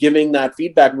members giving that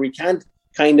feedback. We can't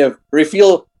we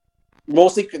feel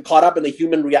mostly caught up in the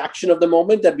human reaction of the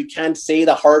moment, that we can't say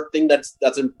the hard thing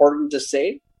that's important to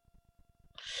say.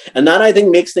 And that, I think,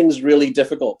 makes things really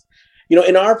difficult.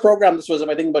 In our program, this was,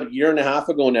 I think, about a year and a half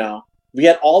ago now, we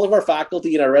had all of our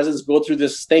faculty and our residents go through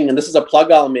this thing. And this is a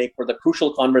plug I'll make for the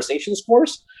Crucial Conversations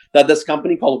course that this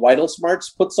company called Vital Smarts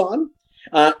puts on.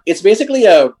 It's basically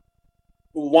a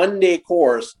one-day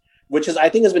course, which I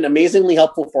think has been amazingly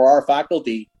helpful for our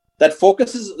faculty,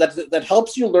 that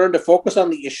helps you learn to focus on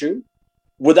the issue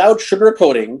without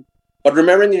sugarcoating, but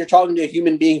remembering that you're talking to a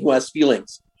human being who has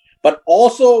feelings, but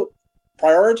also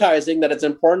prioritizing that it's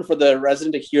important for the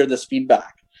resident to hear this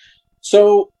feedback.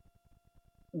 So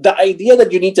the idea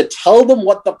that you need to tell them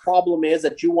what the problem is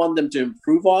that you want them to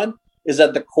improve on is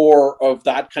at the core of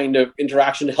that kind of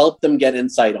interaction to help them get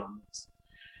insight on this.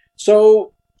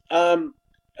 So,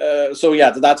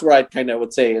 that's where I kind of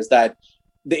would say is that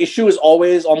the issue is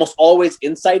almost always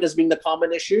insight as being the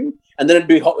common issue, and then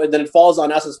it falls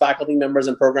on us as faculty members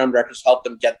and program directors to help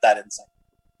them get that insight.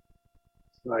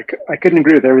 I couldn't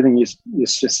agree with everything you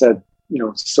just said,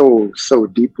 so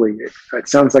deeply. It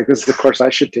sounds like this is the course I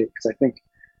should take, because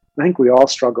I think we all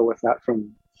struggle with that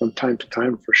from time to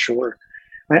time, for sure.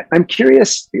 I'm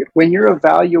curious, when you're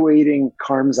evaluating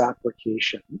CARMS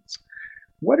applications,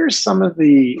 what are some of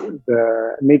maybe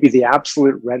the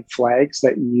absolute red flags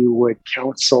that you would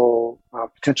counsel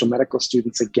potential medical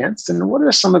students against? And what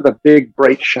are some of the big,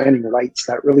 bright, shining lights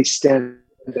that really stand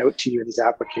out to you in these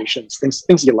applications?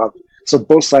 Things you love? So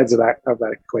both sides of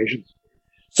that equation.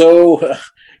 So,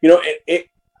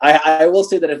 I will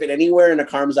say that if anywhere in a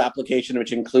CARMS application,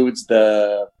 which includes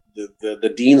the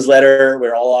dean's letter,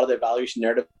 where a lot of the evaluation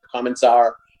narrative comments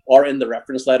are, or in the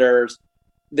reference letters,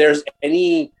 there's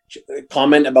any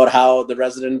comment about how the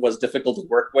resident was difficult to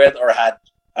work with or had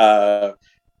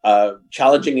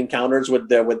challenging encounters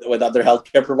with other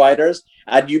healthcare providers,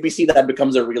 at UBC that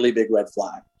becomes a really big red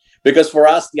flag. Because for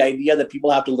us, the idea that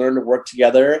people have to learn to work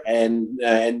together and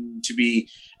to be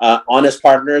honest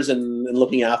partners and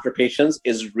looking after patients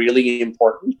is really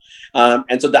important.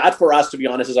 And so that for us, to be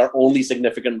honest, is our only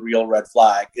significant real red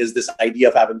flag, is this idea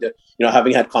of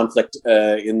having had conflict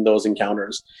in those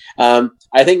encounters.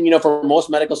 I think, for most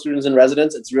medical students and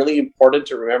residents, it's really important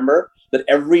to remember that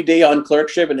every day on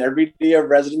clerkship and every day of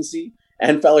residency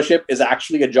and fellowship is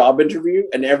actually a job interview.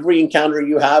 And every encounter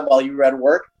you have while you're at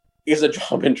work is a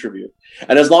job interview.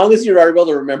 And as long as you're able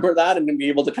to remember that and be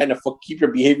able to kind of keep your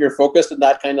behavior focused in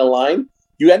that kind of line,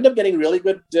 you end up getting really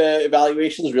good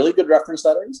evaluations, really good reference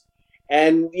letters.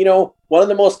 And, one of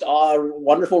the most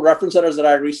wonderful reference letters that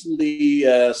I recently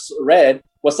read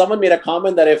was someone made a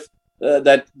comment that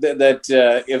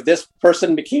if this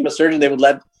person became a surgeon, they would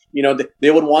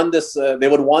they would want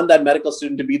that medical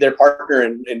student to be their partner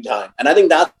in time. And I think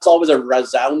that's always a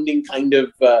resounding kind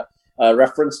of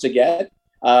reference to get.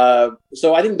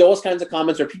 So I think those kinds of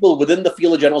comments, where people within the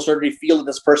field of general surgery feel that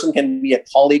this person can be a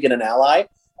colleague and an ally,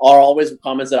 are always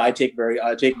comments that I take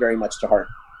very much to heart.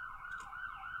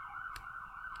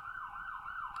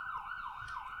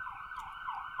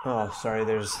 Oh, sorry.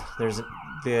 There's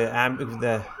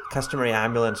the customary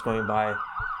ambulance going by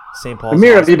St. Paul's.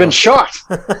 Amir, have you been shot?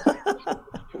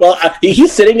 Well,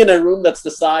 he's sitting in a room that's the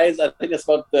size, I think it's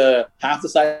about half the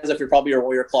size of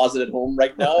your closet at home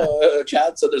right now,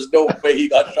 Chad. So there's no way he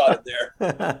got shot in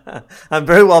there. I'm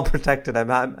very well protected.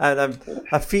 I'm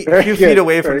a few feet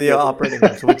away from the operating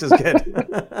room, which is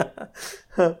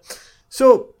good.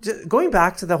 So going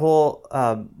back to the whole,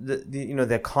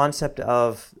 the concept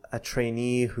of a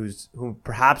trainee who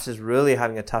perhaps is really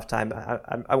having a tough time.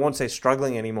 I won't say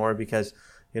struggling anymore, because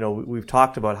we've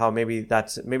talked about how maybe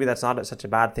that's not such a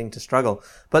bad thing to struggle.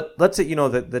 But let's say,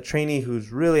 the trainee who's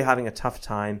really having a tough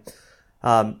time,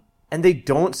 and they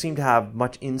don't seem to have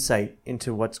much insight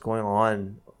into what's going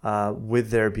on with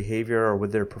their behavior or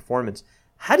with their performance.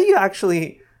 How do you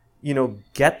actually,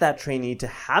 get that trainee to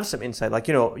have some insight? Like,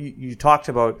 you talked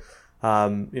about,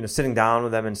 sitting down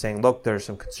with them and saying, look, there's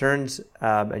some concerns.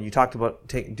 And you talked about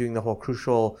doing the whole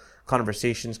crucial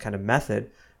conversations kind of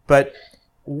method. But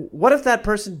what if that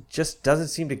person just doesn't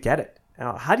seem to get it?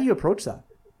 How do you approach that?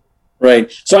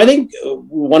 Right. So I think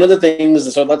one of the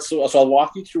things, so I'll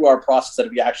walk you through our process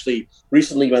that we actually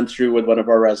recently went through with one of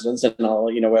our residents, and I'll,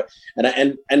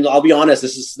 and I'll be honest,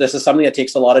 this is something that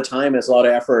takes a lot of time, it's a lot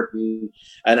of effort,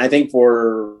 and I think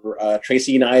for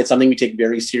Tracy and I, it's something we take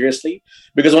very seriously,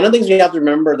 because one of the things we have to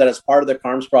remember that as part of the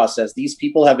CARMS process, these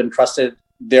people have entrusted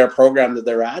their program that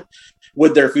they're at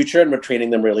with their future, and we're training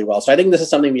them really well. So I think this is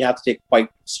something we have to take quite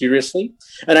seriously.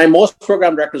 And most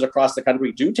program directors across the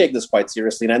country do take this quite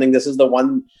seriously. And I think this is the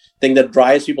one thing that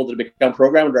drives people to become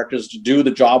program directors, to do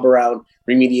the job around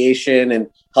remediation and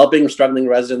helping struggling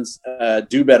residents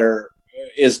do better,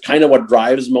 is kind of what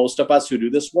drives most of us who do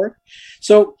this work.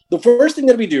 So the first thing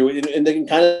that we do in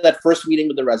kind of that first meeting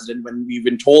with the resident, when we've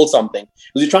been told something,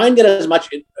 is we try and get as much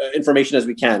information as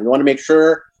we can. We want to make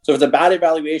sure, so if it's a bad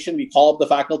evaluation, we call up the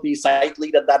faculty, site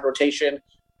lead at that rotation,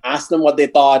 ask them what they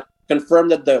thought, confirm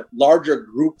that the larger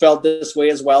group felt this way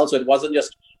as well. So it wasn't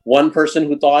just one person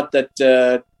who thought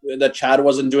that Chad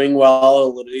wasn't doing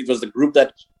well. It was the group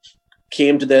that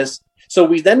came to this. So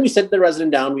we sit the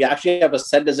resident down. We actually have a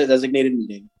set designated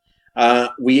meeting.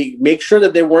 We make sure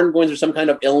that they weren't going through some kind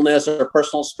of illness or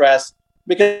personal stress,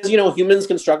 because, humans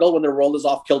can struggle when their world is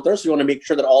off kilter. So we want to make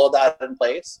sure that all of that is in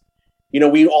place.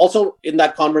 We also, in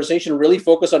that conversation, really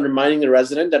focus on reminding the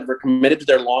resident that we're committed to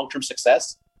their long-term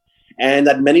success, and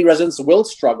that many residents will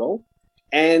struggle.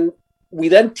 And we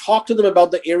then talk to them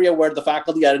about the area where the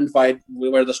faculty identified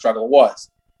where the struggle was.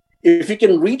 If you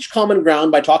can reach common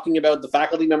ground by talking about the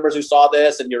faculty members who saw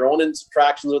this and your own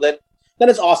interactions with it, then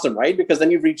it's awesome, right? Because then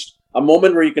you've reached a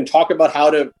moment where you can talk about how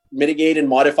to mitigate and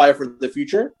modify for the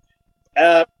future.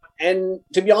 And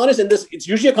to be honest, in this, it's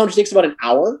usually a conversation takes about an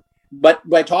hour. But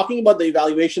by talking about the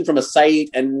evaluation from a site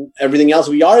and everything else,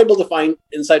 we are able to find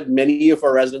insight many of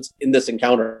our residents in this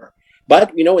encounter.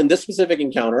 But, in this specific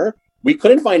encounter, we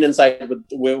couldn't find insight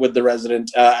with the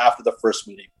resident after the first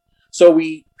meeting. So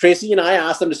Tracy and I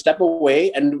asked them to step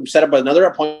away and set up another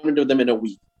appointment with them in a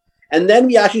week. And then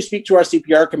we actually speak to our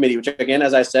CPR committee, which, again,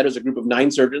 as I said, is a group of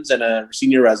 9 surgeons and a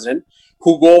senior resident,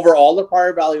 who go over all the prior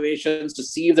evaluations to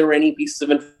see if there were any pieces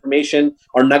of information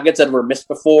or nuggets that were missed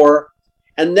before.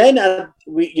 And then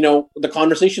the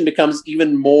conversation becomes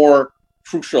even more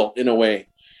crucial in a way.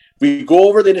 We go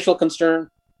over the initial concern,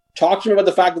 talk to them about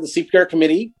the fact that the CPR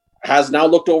committee has now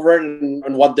looked over it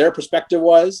and what their perspective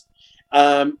was.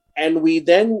 And we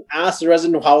then ask the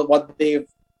resident what they've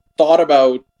thought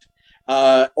about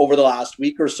over the last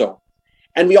week or so.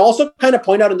 And we also kind of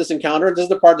point out in this encounter, this is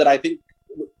the part that I think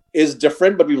is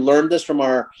different, but we learned this from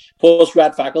our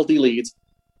post-grad faculty leads,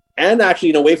 and actually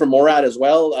in a way from Morad as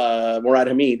well, Morad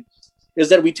Hamid, is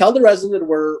that we tell the resident that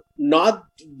we're not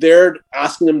there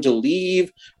asking them to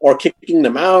leave or kicking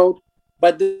them out,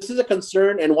 but this is a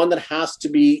concern and one that has to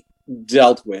be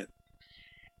dealt with.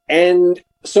 And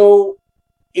so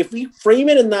if we frame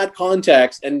it in that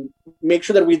context and make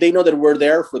sure that they know that we're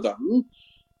there for them,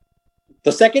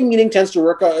 the second meeting tends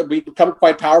to become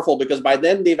quite powerful, because by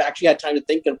then they've actually had time to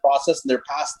think and process, and they're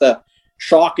past the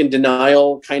shock and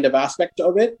denial kind of aspect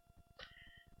of it.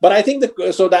 But I think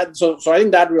I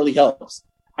think that really helps.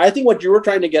 I think what you were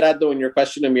trying to get at, though, in your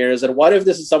question, Amir, is that what if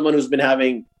this is someone who's been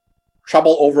having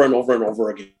trouble over and over and over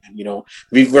again?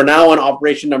 We're now on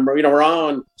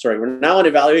we're now on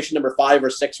evaluation number 5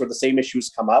 or 6 where the same issues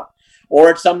come up,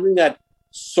 or it's something that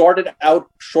sorted out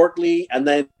shortly and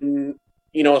then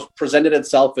presented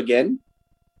itself again.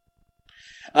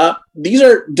 These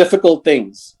are difficult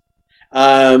things.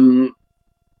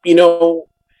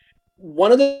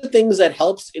 One of the things that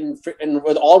helps in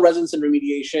with all residents in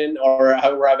remediation or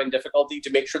how we're having difficulty to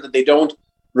make sure that they don't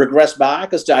regress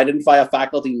back is to identify a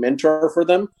faculty mentor for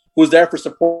them who's there for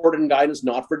support and guidance,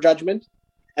 not for judgment.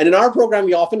 And in our program,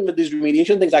 we often, with these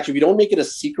remediation things, actually, we don't make it a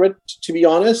secret, to be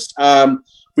honest.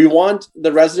 We want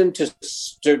the resident to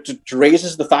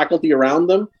raise the faculty around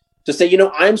them to say,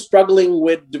 I'm struggling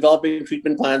with developing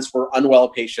treatment plans for unwell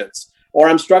patients, or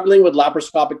I'm struggling with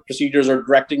laparoscopic procedures or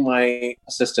directing my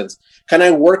assistants. Can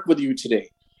I work with you today?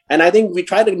 And I think we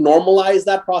try to normalize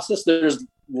that process. There's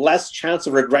less chance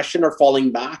of regression or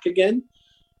falling back again,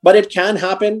 but it can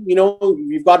happen.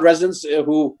 We've got residents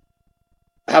who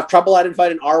have trouble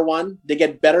identified in R1. They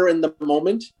get better in the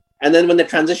moment. And then when they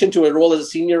transition to a role as a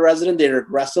senior resident, they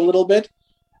regress a little bit.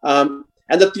 And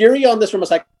the theory on this from a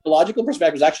psychological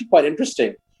perspective is actually quite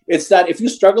interesting. It's that if you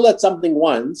struggle at something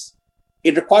once,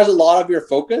 it requires a lot of your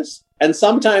focus. And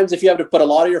sometimes if you have to put a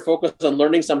lot of your focus on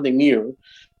learning something new,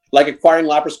 like acquiring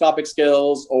laparoscopic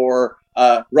skills or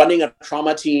running a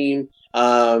trauma team,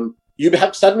 you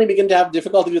have suddenly begin to have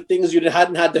difficulty with things you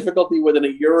hadn't had difficulty with in a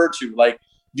year or two, like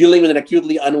dealing with an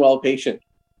acutely unwell patient.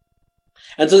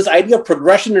 And so this idea of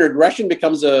progression and regression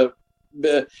becomes something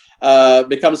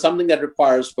that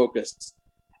requires focus.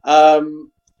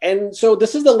 And so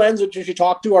this is the lens which you should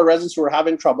talk to our residents who are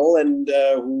having trouble and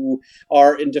who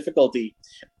are in difficulty.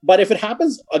 But if it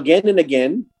happens again and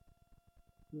again,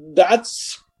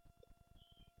 that's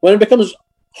when it becomes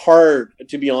hard,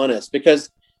 to be honest, because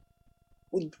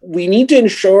we need to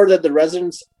ensure that the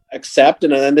residents accept,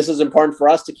 and this is important for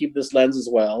us to keep this lens as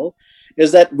well,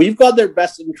 is that we've got their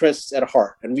best interests at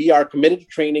heart, and we are committed to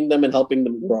training them and helping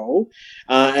them grow,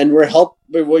 and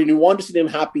we want to see them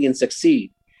happy and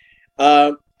succeed.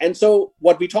 And so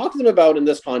what we talk to them about in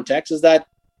this context is that,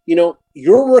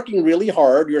 you're working really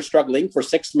hard, you're struggling for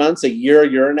 6 months, a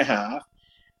year and a half,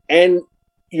 and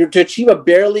you're to achieve a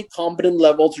barely competent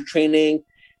level through training,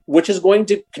 which is going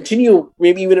to continue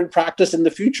maybe even in practice in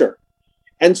the future.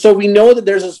 And so we know that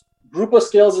there's this group of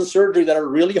skills in surgery that are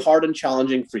really hard and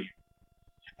challenging for you.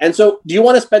 And so do you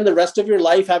want to spend the rest of your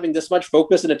life having this much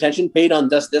focus and attention paid on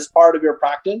this part of your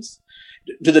practice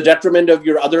to the detriment of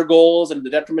your other goals and the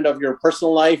detriment of your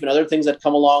personal life and other things that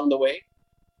come along the way?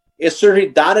 Is surgery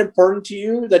that important to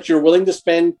you that you're willing to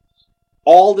spend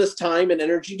all this time and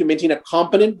energy to maintain a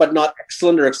competent but not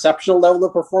excellent or exceptional level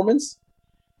of performance?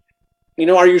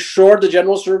 Are you sure the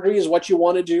general surgery is what you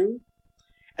want to do?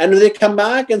 And if they come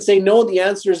back and say, no, the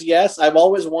answer is yes, I've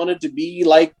always wanted to be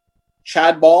like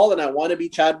Chad Ball, and I want to be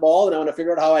Chad Ball, and I want to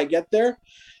figure out how I get there,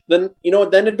 then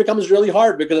it becomes really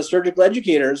hard, because as surgical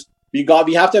educators, we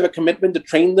have to have a commitment to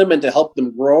train them and to help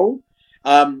them grow,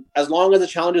 as long as the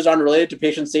challenges aren't related to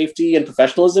patient safety and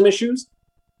professionalism issues.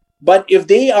 But if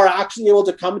they are actually able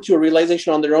to come to a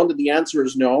realization on their own that the answer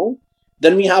is no,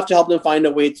 then we have to help them find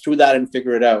a way through that and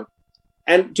figure it out.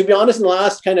 And to be honest, in the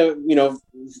last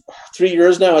 3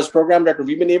 years now as program director,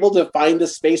 we've been able to find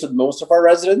this space with most of our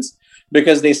residents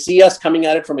because they see us coming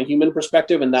at it from a human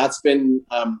perspective, and that's been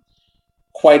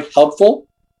quite helpful.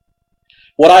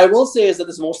 What I will say is that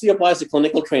this mostly applies to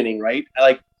clinical training, right?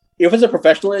 Like if it's a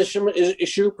professionalism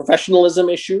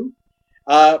issue,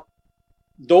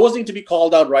 those need to be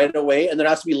called out right away, and there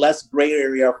has to be less gray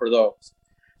area for those.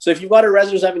 So if you've got a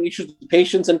resident who's having issues with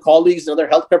patients and colleagues and other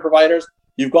healthcare providers,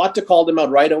 you've got to call them out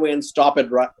right away and stop it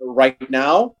right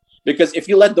now. Because if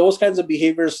you let those kinds of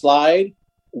behaviors slide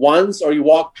once, or you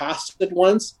walk past it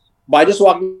once, by just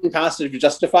walking past it, you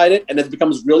justified it, and it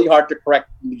becomes really hard to correct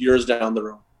years down the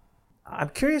road. I'm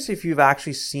curious if you've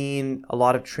actually seen a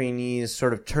lot of trainees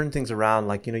sort of turn things around.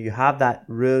 Like, you have that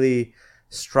really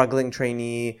struggling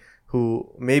trainee who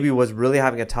maybe was really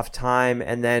having a tough time,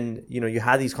 and then you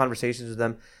had these conversations with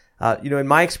them. In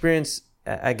my experience,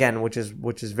 again, which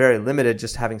is very limited,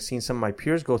 just having seen some of my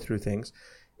peers go through things,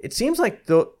 it seems like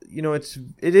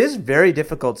it is very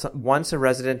difficult once a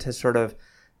resident has sort of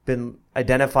been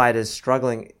identified as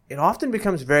struggling. It often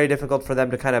becomes very difficult for them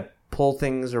to kind of pull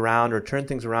things around or turn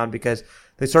things around, because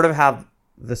they sort of have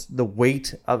the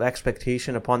weight of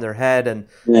expectation upon their head, and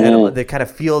they kind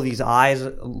of feel these eyes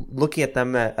looking at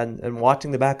them and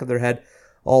watching the back of their head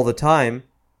all the time.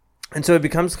 And so it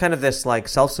becomes kind of this like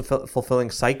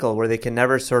self-fulfilling cycle where they can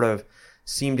never sort of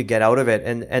seem to get out of it.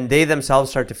 And they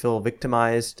themselves start to feel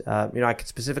victimized. I could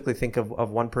specifically think of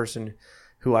one person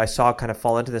who I saw kind of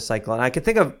fall into this cycle. And I could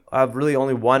think of really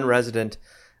only one resident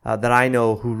that I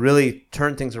know who really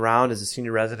turned things around as a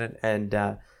senior resident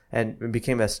and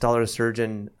became a stellar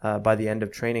surgeon by the end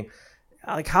of training.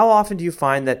 Like, how often do you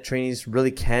find that trainees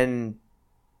really can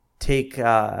take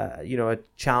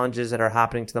challenges that are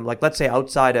happening to them, like let's say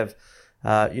outside of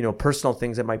personal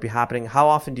things that might be happening? How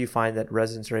often do you find that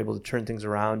residents are able to turn things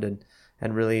around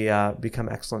and really become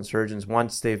excellent surgeons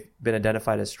once they've been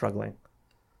identified as struggling?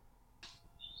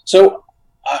 So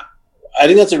I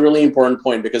think that's a really important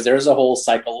point, because there's a whole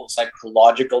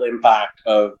psychological impact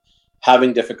of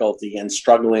having difficulty and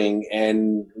struggling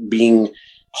and being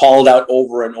called out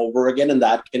over and over again, and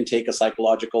that can take a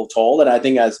psychological toll. And I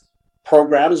think as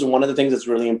programs, one of the things that's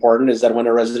really important is that when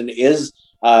a resident is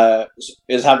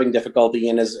having difficulty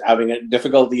and is having a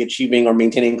difficulty achieving or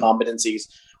maintaining competencies,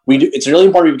 it's really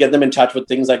important we get them in touch with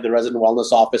things like the resident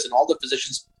wellness office and all the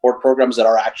physician support programs that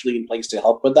are actually in place to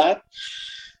help with that.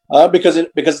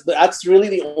 Because that's really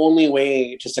the only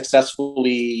way to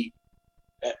successfully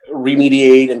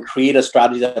remediate and create a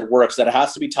strategy that works, that it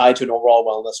has to be tied to an overall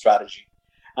wellness strategy.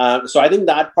 So I think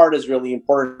that part is really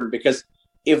important, because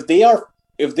if they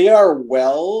are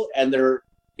well and they're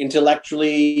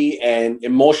intellectually and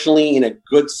emotionally in a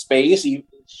good space,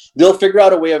 they'll figure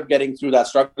out a way of getting through that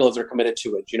struggle if they're committed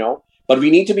to it, But we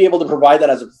need to be able to provide that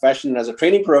as a profession and as a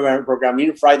training program. We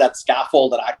need to provide that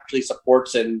scaffold that actually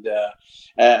supports and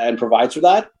provides for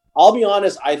that. I'll be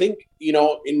honest, I think,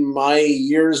 in my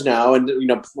years now, and,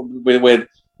 with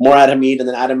Morad Hamid and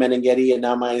then Adam Menenghetti and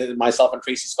now myself and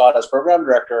Tracy Scott as program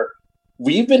director,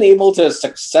 we've been able to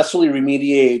successfully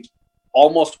remediate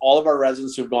almost all of our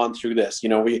residents who've gone through this,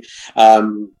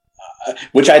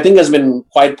 which I think has been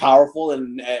quite powerful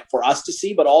and for us to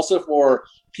see, but also for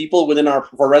people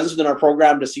for residents within our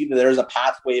program to see that there's a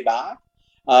pathway back.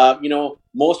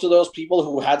 Most of those people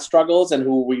who had struggles and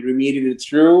who we remediated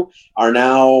through are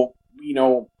now,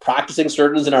 practicing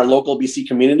surgeons in our local BC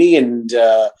community and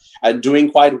doing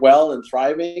quite well and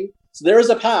thriving. So there is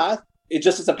a path.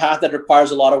 It's a path that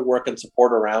requires a lot of work and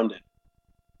support around it.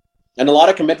 And a lot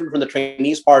of commitment from the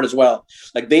trainees part as well.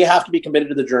 Like, they have to be committed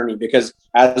to the journey, because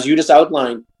as you just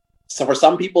outlined, so for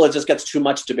some people, it just gets too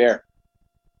much to bear.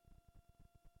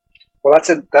 Well,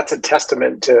 that's a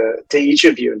testament to each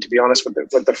of you. And to be honest, with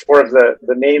the four of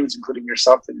the names, including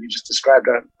yourself, that you just described,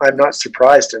 I'm not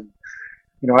surprised. And,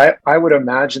 I would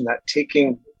imagine that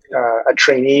taking a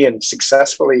trainee and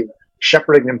successfully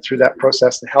shepherding them through that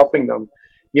process and helping them,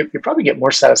 you probably get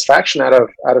more satisfaction out of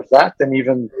that than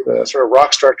even the sort of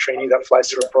rock star trainee that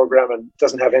flies through a program and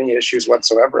doesn't have any issues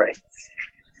whatsoever. Right?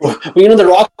 Well, the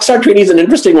rock star trainee is an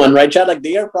interesting one, right, Chad? Like,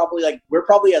 we're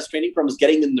probably as training programs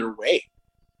getting in their way.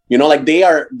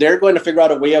 They're going to figure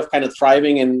out a way of kind of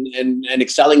thriving and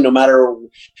excelling no matter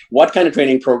what kind of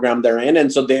training program they're in.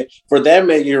 And so for them,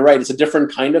 you're right, it's a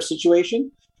different kind of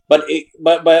situation. But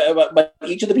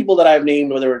each of the people that I've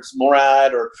named, whether it's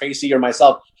Morad or Tracy or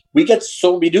myself, we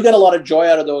do get a lot of joy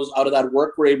out of that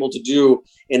work we're able to do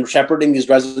in shepherding these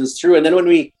residents through. And then when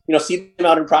we, see them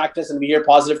out in practice and we hear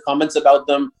positive comments about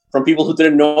them from people who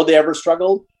didn't know they ever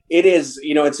struggled, it is,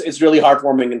 it's really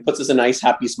heartwarming and puts us in a nice,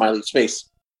 happy, smiley space.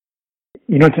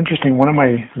 It's interesting. One of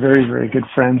my very, very good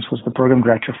friends was the program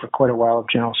director for quite a while of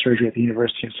general surgery at the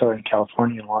University of Southern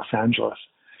California in Los Angeles.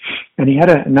 And he had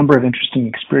a number of interesting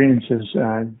experiences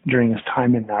during his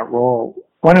time in that role,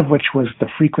 one of which was the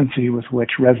frequency with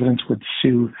which residents would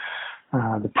sue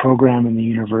the program and the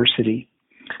university.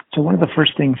 So one of the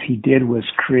first things he did was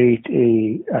create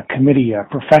a committee, a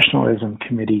professionalism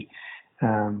committee,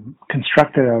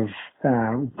 constructed of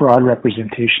broad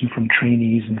representation from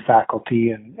trainees and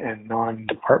faculty and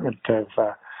non-department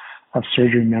of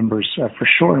surgery members for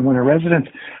sure. And when a resident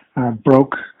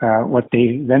broke what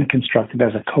they then constructed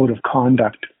as a code of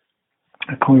conduct,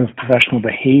 a code of professional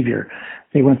behavior,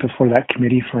 they went before that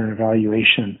committee for an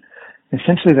evaluation.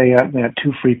 Essentially, they had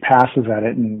 2 free passes at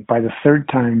it, and by the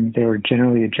 3rd time, they were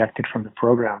generally ejected from the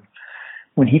program.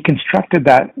 When he constructed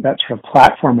that sort of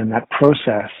platform and that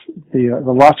process, the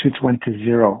lawsuits went to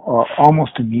 0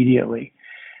 almost immediately.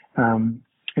 And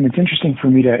it's interesting for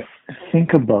me to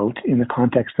think about in the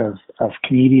context of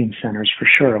Canadian centers for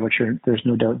sure, which there's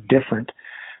no doubt different.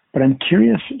 But I'm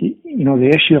curious,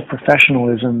 the issue of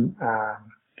professionalism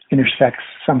intersects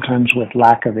sometimes with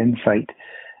lack of insight,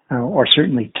 or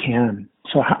certainly can.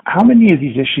 So how many of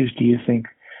these issues do you think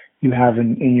you have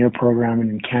in your program and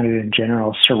in Canada in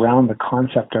general surround the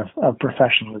concept of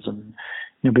professionalism?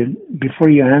 Before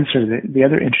you answer, the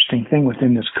other interesting thing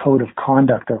within this code of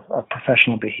conduct of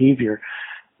professional behavior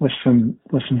was some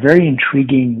very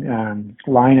intriguing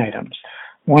line items.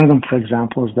 One of them, for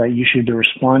example, is that you should be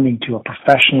responding to a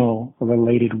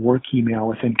professional-related work email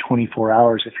within 24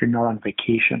 hours if you're not on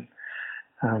vacation.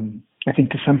 I think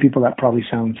to some people that probably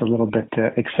sounds a little bit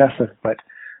excessive, but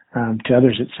to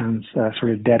others it sounds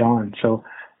sort of dead on. So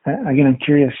again, I'm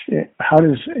curious, how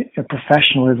does a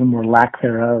professionalism or lack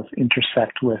thereof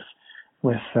intersect with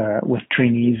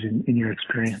trainees in your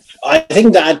experience? I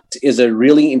think that is a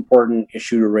really important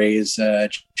issue to raise,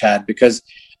 Chad, because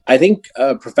I think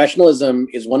professionalism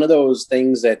is one of those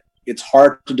things that it's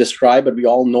hard to describe, but we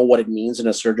all know what it means in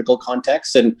a surgical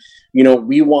context. And,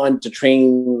 we want to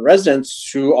train residents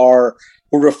who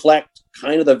reflect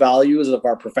kind of the values of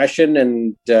our profession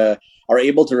and are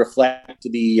able to reflect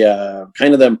the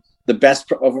kind of the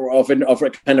best of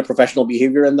kind of professional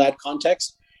behavior in that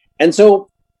context. And so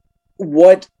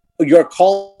what your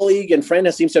colleague and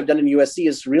friend seems to have done in USC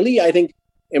is really, I think,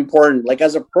 important. Like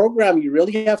as a program, you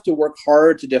really have to work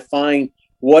hard to define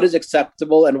what is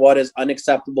acceptable and what is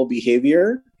unacceptable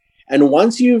behavior. And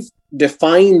once you've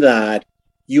defined that,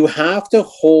 you have to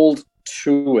hold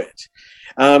to it.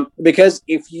 Because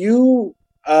if you,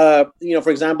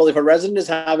 for example, if a resident is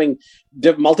having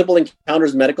multiple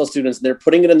encounters with medical students and they're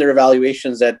putting it in their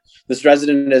evaluations that this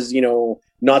resident is,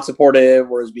 not supportive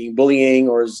or is being bullying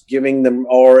or is giving them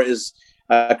or is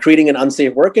creating an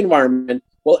unsafe work environment,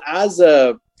 well, as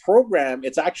a program,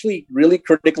 it's actually really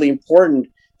critically important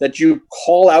that you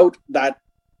call out that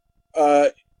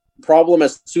problem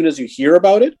as soon as you hear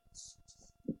about it.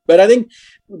 But I think,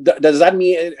 does that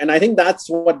mean, and I think that's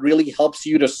what really helps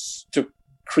you to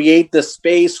create the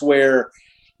space where,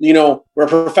 where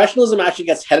professionalism actually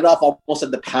gets headed off almost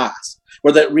at the pass,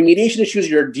 where the remediation issues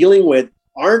you're dealing with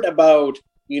aren't about,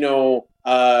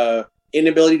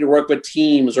 inability to work with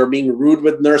teams or being rude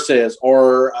with nurses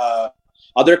or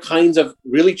other kinds of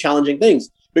really challenging things,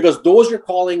 because those you're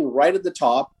calling right at the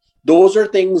top. Those are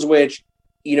things which,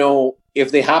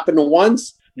 if they happen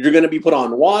once, you're going to be put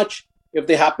on watch. If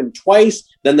they happen twice,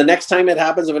 then the next time it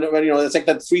happens, it's like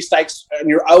that 3 strikes and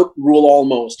you're out rule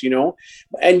almost,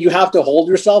 and you have to hold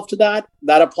yourself to that.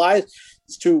 That applies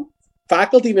to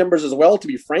faculty members as well, to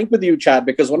be frank with you, Chad,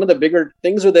 because one of the bigger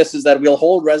things with this is that we'll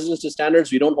hold residents to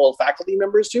standards we don't hold faculty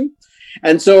members to.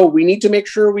 And so we need to make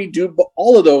sure we do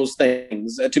all of those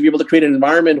things to be able to create an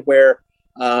environment where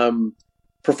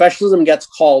professionalism gets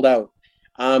called out.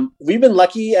 We've been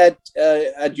lucky at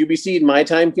UBC in my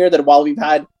time here that while we've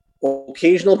had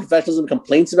occasional professionalism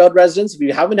complaints about residents, we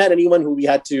haven't had anyone who we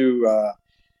had to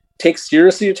take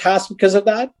seriously to task because of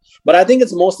that. But I think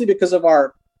it's mostly because of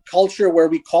our culture where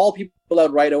we call people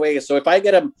out right away. So if I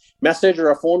get a message or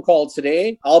a phone call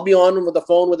today, I'll be on with the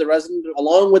phone with the resident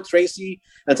along with Tracy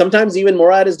and sometimes even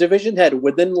Morad as division head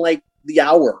within like the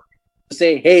hour to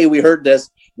say, hey, we heard this.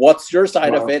 What's your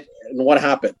side of it and what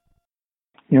happened?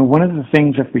 One of the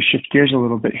things, if we shift gears a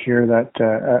little bit here, that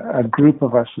a group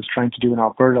of us is trying to do in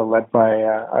Alberta, led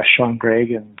by Sean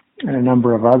Gregg and a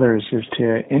number of others, is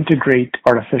to integrate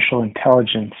artificial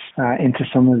intelligence into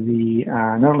some of the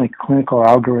not only clinical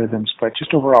algorithms, but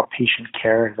just overall patient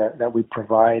care that we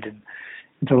provide. And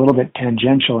it's a little bit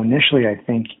tangential. Initially, I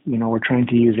think, we're trying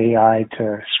to use AI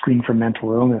to screen for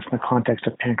mental illness in the context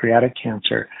of pancreatic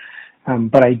cancer.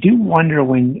 But I do wonder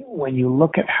when you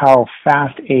look at how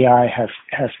fast AI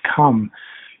has come,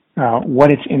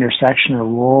 what its intersection or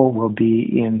role will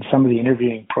be in some of the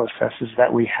interviewing processes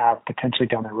that we have potentially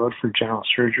down the road for general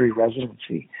surgery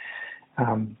residency.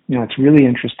 It's really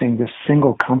interesting. This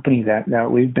single company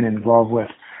that we've been involved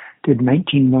with did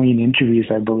 19 million interviews,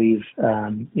 I believe,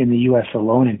 in the U.S.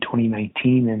 alone in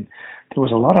 2019, and there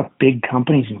was a lot of big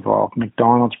companies involved: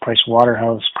 McDonald's, Price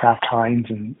Waterhouse, Kraft Heinz,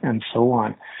 and so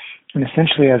on. And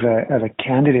essentially, as a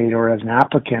candidate or as an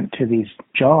applicant to these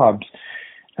jobs,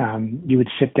 you would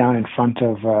sit down in front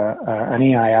of an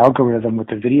AI algorithm with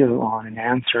the video on and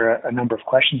answer a number of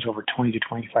questions over 20 to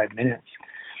 25 minutes.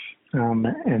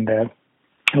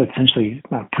 It would essentially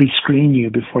pre-screen you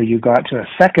before you got to a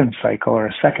second cycle or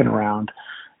a second round,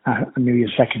 maybe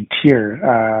a second tier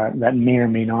that may or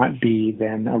may not be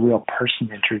then a real person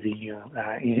interviewing you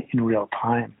in real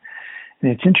time.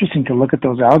 And it's interesting to look at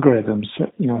those algorithms.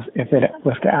 If it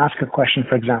was to ask a question,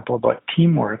 for example, about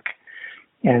teamwork,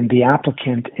 and the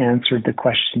applicant answered the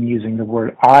question using the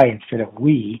word I instead of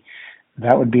we,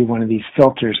 that would be one of these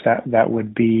filters that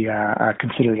would be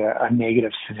considered a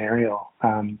negative scenario.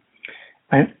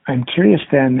 I'm curious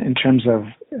then, in terms of,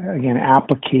 again,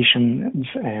 applications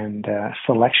and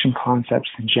selection concepts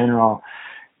in general,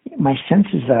 my sense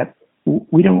is that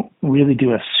we don't really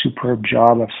do a superb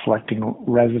job of selecting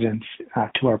residents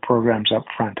to our programs up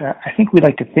front. I think we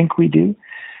like to think we do,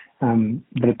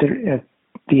 but at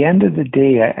the end of the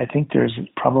day, I think there's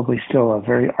probably still a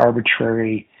very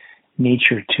arbitrary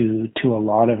nature to a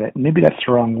lot of it. Maybe that's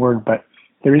the wrong word, but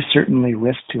there is certainly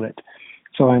risk to it.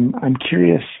 So I'm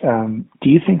curious, do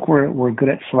you think we're good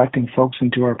at selecting folks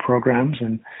into our programs?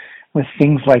 And with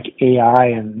things like AI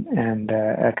and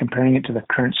comparing it to the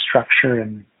current structure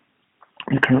and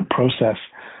the current process,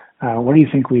 where do you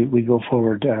think we go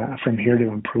forward from here to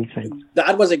improve things?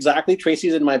 That was exactly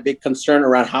Tracy's and my big concern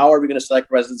around how are we going to select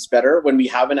residents better when we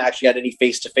haven't actually had any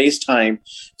face-to-face time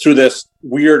through this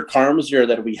weird CARMS year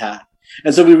that we had.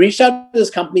 And so we reached out to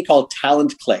this company called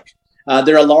Talent Click.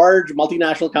 They're a large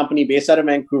multinational company based out of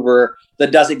Vancouver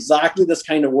that does exactly this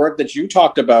kind of work that you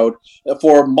talked about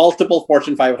for multiple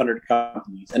Fortune 500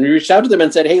 companies. And we reached out to them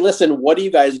and said, hey, listen, what do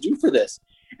you guys do for this?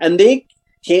 And they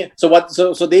came, so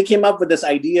they came up with this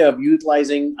idea of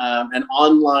utilizing an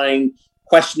online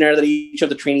questionnaire that each of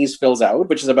the trainees fills out,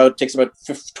 which takes about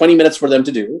 20 minutes for them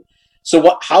to do.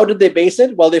 So how did they base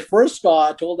it? Well, they first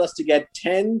told us to get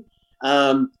 10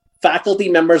 faculty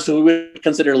members who we would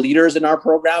consider leaders in our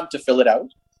program to fill it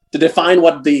out, to define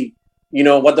what the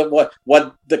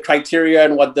criteria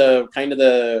and what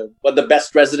the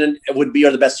best resident would be or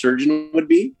the best surgeon would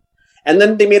be. And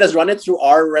then they made us run it through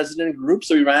our resident group.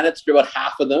 So we ran it through about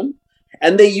half of them.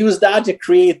 And they used that to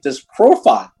create this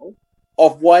profile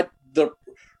of what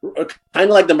kind of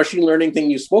like the machine learning thing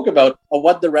you spoke about, of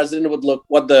what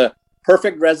the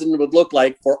perfect resident would look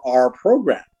like for our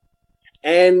program.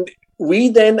 And we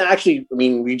then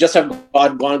we just have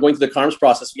going through the CARMS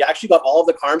process. We actually got all of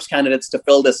the CARMS candidates to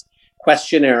fill this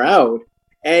questionnaire out,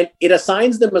 and it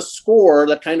assigns them a score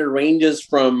that kind of ranges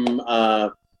from,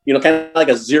 kind of like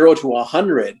a 0 to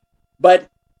 100.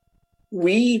 But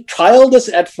we trialed this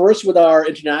at first with our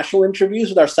international interviews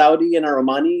with our Saudi and our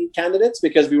Omani candidates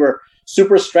because we were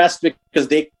super stressed because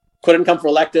they couldn't come for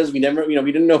electives. We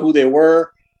didn't know who they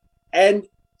were. And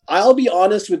I'll be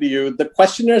honest with you, the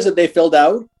questionnaires that they filled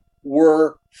out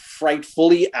were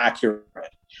frightfully accurate.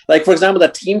 Like, for example, the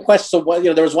team question. So,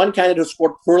 there was one candidate who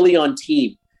scored poorly on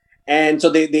team. And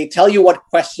so they tell you what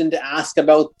question to ask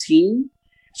about team.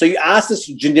 So you ask this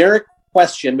generic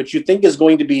question, which you think is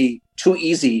going to be too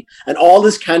easy. And all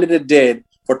this candidate did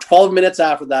for 12 minutes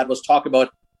after that was talk about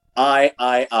I.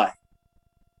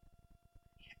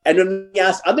 And when we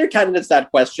asked other candidates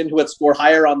that question who had scored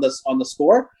higher on the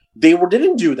score, they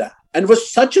didn't do that. And it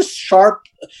was such a stark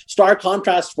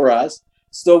contrast for us.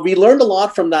 So we learned a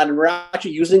lot from that, and we're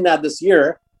actually using that this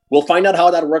year. We'll find out how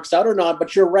that works out or not,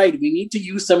 but you're right. We need to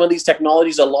use some of these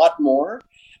technologies a lot more.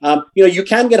 You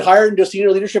can get hired into a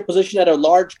senior leadership position at a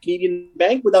large Canadian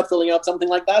bank without filling out something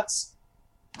like that.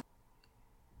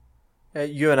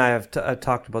 You and I have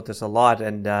talked about this a lot,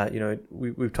 and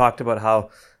we've talked about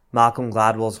how Malcolm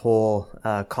Gladwell's whole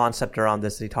concept around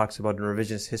this that he talks about in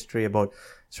revisionist history about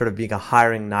sort of being a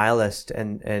hiring nihilist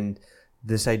and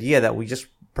this idea that we just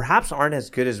perhaps aren't as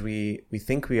good as we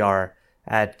think we are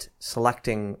at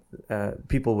selecting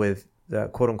people with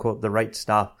quote unquote the right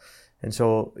stuff. And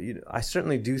so I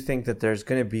certainly do think that there's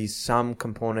going to be some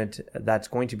component that's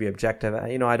going to be objective.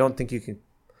 I don't think you can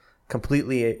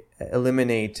completely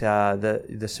eliminate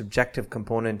the subjective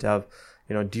component of,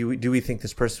 do we think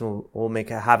this person will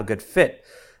have a good fit?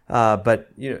 But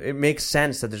it makes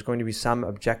sense that there's going to be some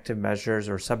objective measures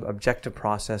or some objective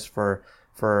process for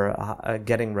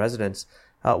getting residents.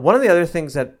 One of the other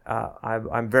things that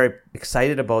I'm very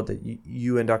excited about that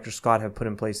you and Dr. Scott have put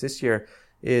in place this year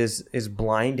is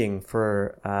blinding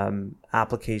for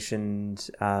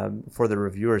applications for the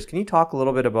reviewers. Can you talk a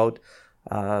little bit about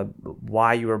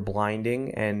why you are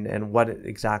blinding and what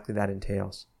exactly that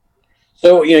entails.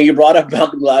 So, you brought up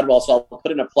Malcolm Gladwell, so I'll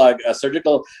put in a plug.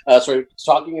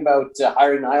 Talking about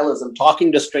hiring nihilism,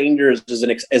 Talking to Strangers is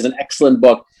an excellent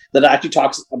book that actually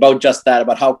talks about just that,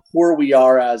 about how poor we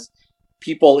are as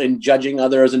people in judging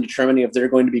others and determining if they're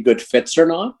going to be good fits or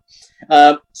not.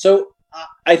 So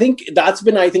I think that's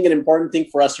been, an important thing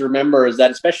for us to remember, is that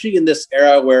especially in this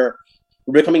era where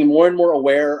we're becoming more and more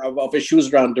aware of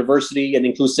issues around diversity and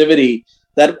inclusivity,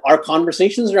 that our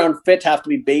conversations around fit have to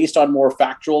be based on more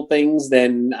factual things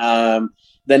than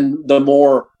the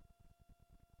more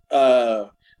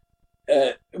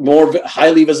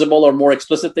highly visible or more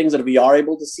explicit things that we are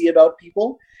able to see about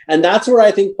people. And that's where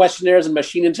I think questionnaires and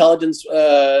machine intelligence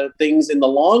things in the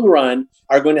long run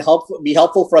are going to be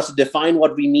helpful for us to define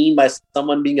what we mean by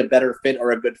someone being a better fit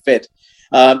or a good fit,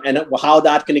 and how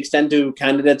that can extend to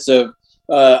candidates of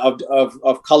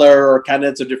color, or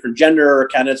candidates of different gender, or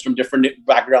candidates from different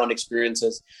background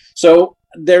experiences. So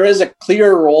there is a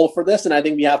clear role for this, and I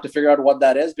think we have to figure out what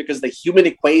that is, because the human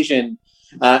equation,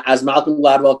 as Malcolm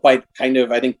Gladwell quite kind of,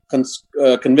 I think,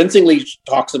 convincingly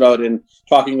talks about in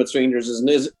Talking with Strangers,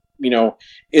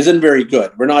 isn't very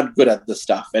good. We're not good at this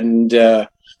stuff, and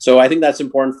so I think that's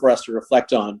important for us to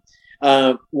reflect on.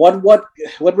 What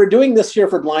we're doing this year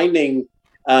for blinding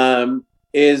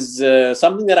is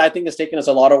something that I think has taken us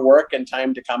a lot of work and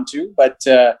time to come to. But,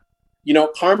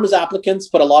 CARMS applicants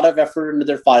put a lot of effort into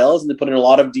their files, and they put in a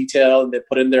lot of detail, and they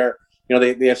put in their,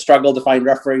 they have struggled to find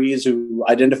referees who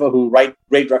write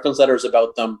great reference letters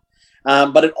about them.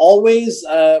 But it always,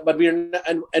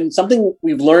 and something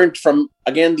we've learned from,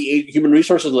 again, the human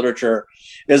resources literature,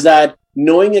 is that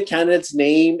knowing a candidate's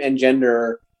name and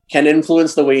gender can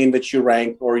influence the way in which you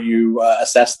rank or you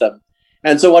assess them.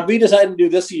 And so what we decided to do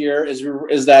this year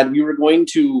is that we were going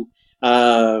to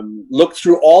look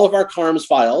through all of our CARMS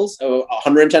files,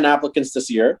 110 applicants this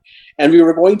year, and we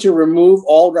were going to remove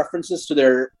all references to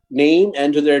their name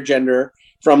and to their gender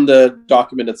from the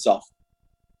document itself.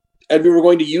 And we were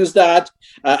going to use that,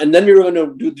 and then we were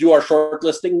going to do our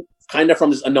shortlisting kind of from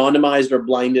this anonymized or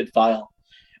blinded file.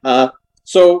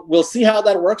 So we'll see how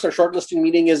that works. Our shortlisting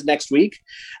meeting is next week,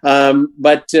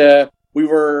 but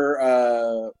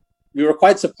we were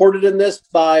quite supported in this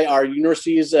by our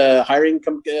university's hiring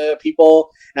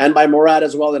people, and by Morad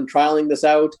as well in trialing this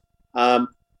out.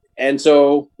 And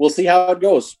so we'll see how it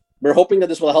goes. We're hoping that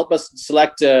this will help us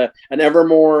select an ever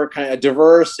more kind of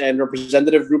diverse and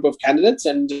representative group of candidates,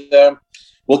 and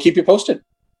we'll keep you posted.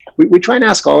 We try and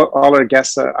ask all our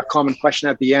guests a common question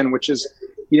at the end, which is,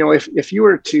 if you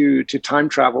were to time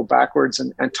travel backwards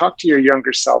and talk to your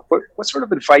younger self, what sort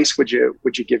of advice would you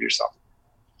give yourself?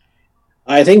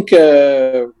 I think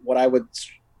what I would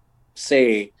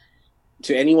say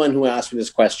to anyone who asks me this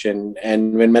question,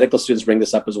 and when medical students bring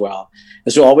this up as well,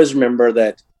 is to always remember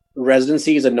that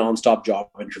residency is a nonstop job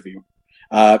interview.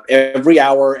 Every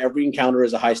hour, every encounter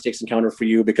is a high stakes encounter for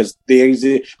you, because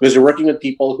you're working with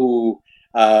people who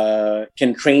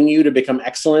can train you to become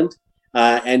excellent,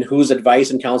 and whose advice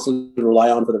and counsel you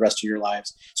rely on for the rest of your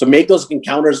lives. So make those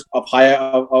encounters of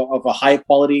a high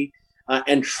quality.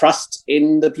 And trust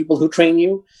in the people who train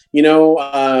you. When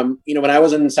I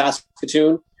was in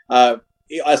Saskatoon, as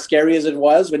scary as it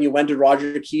was, when you went to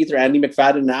Roger Keith or Andy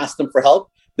McFadden and asked them for help,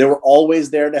 they were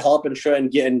always there to help and show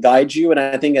and guide you. And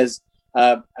I think as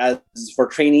for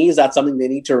trainees, that's something they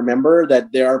need to remember,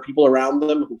 that there are people around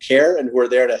them who care and who are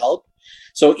there to help.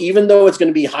 So even though it's going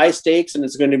to be high stakes and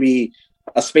it's going to be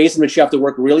a space in which you have to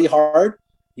work really hard,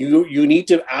 you need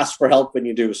to ask for help when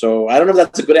you do. So I don't know if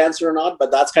that's a good answer or not, but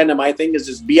that's kind of my thing, is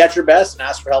just be at your best and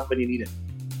ask for help when you need it.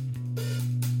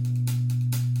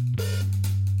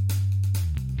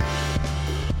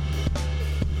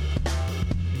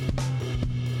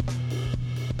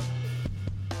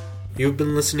 You've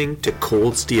been listening to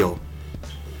Cold Steel,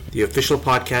 the official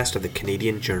podcast of the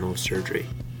Canadian Journal of Surgery.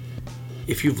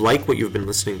 If you've liked what you've been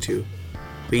listening to,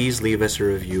 please leave us a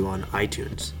review on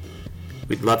iTunes.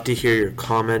 We'd love to hear your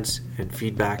comments and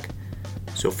feedback,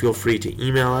 so feel free to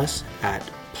email us at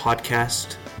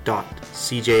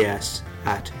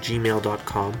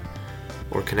podcast.cjs@gmail.com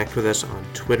or connect with us on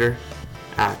Twitter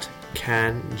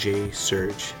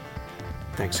 @CanJSurge.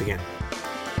 Thanks again.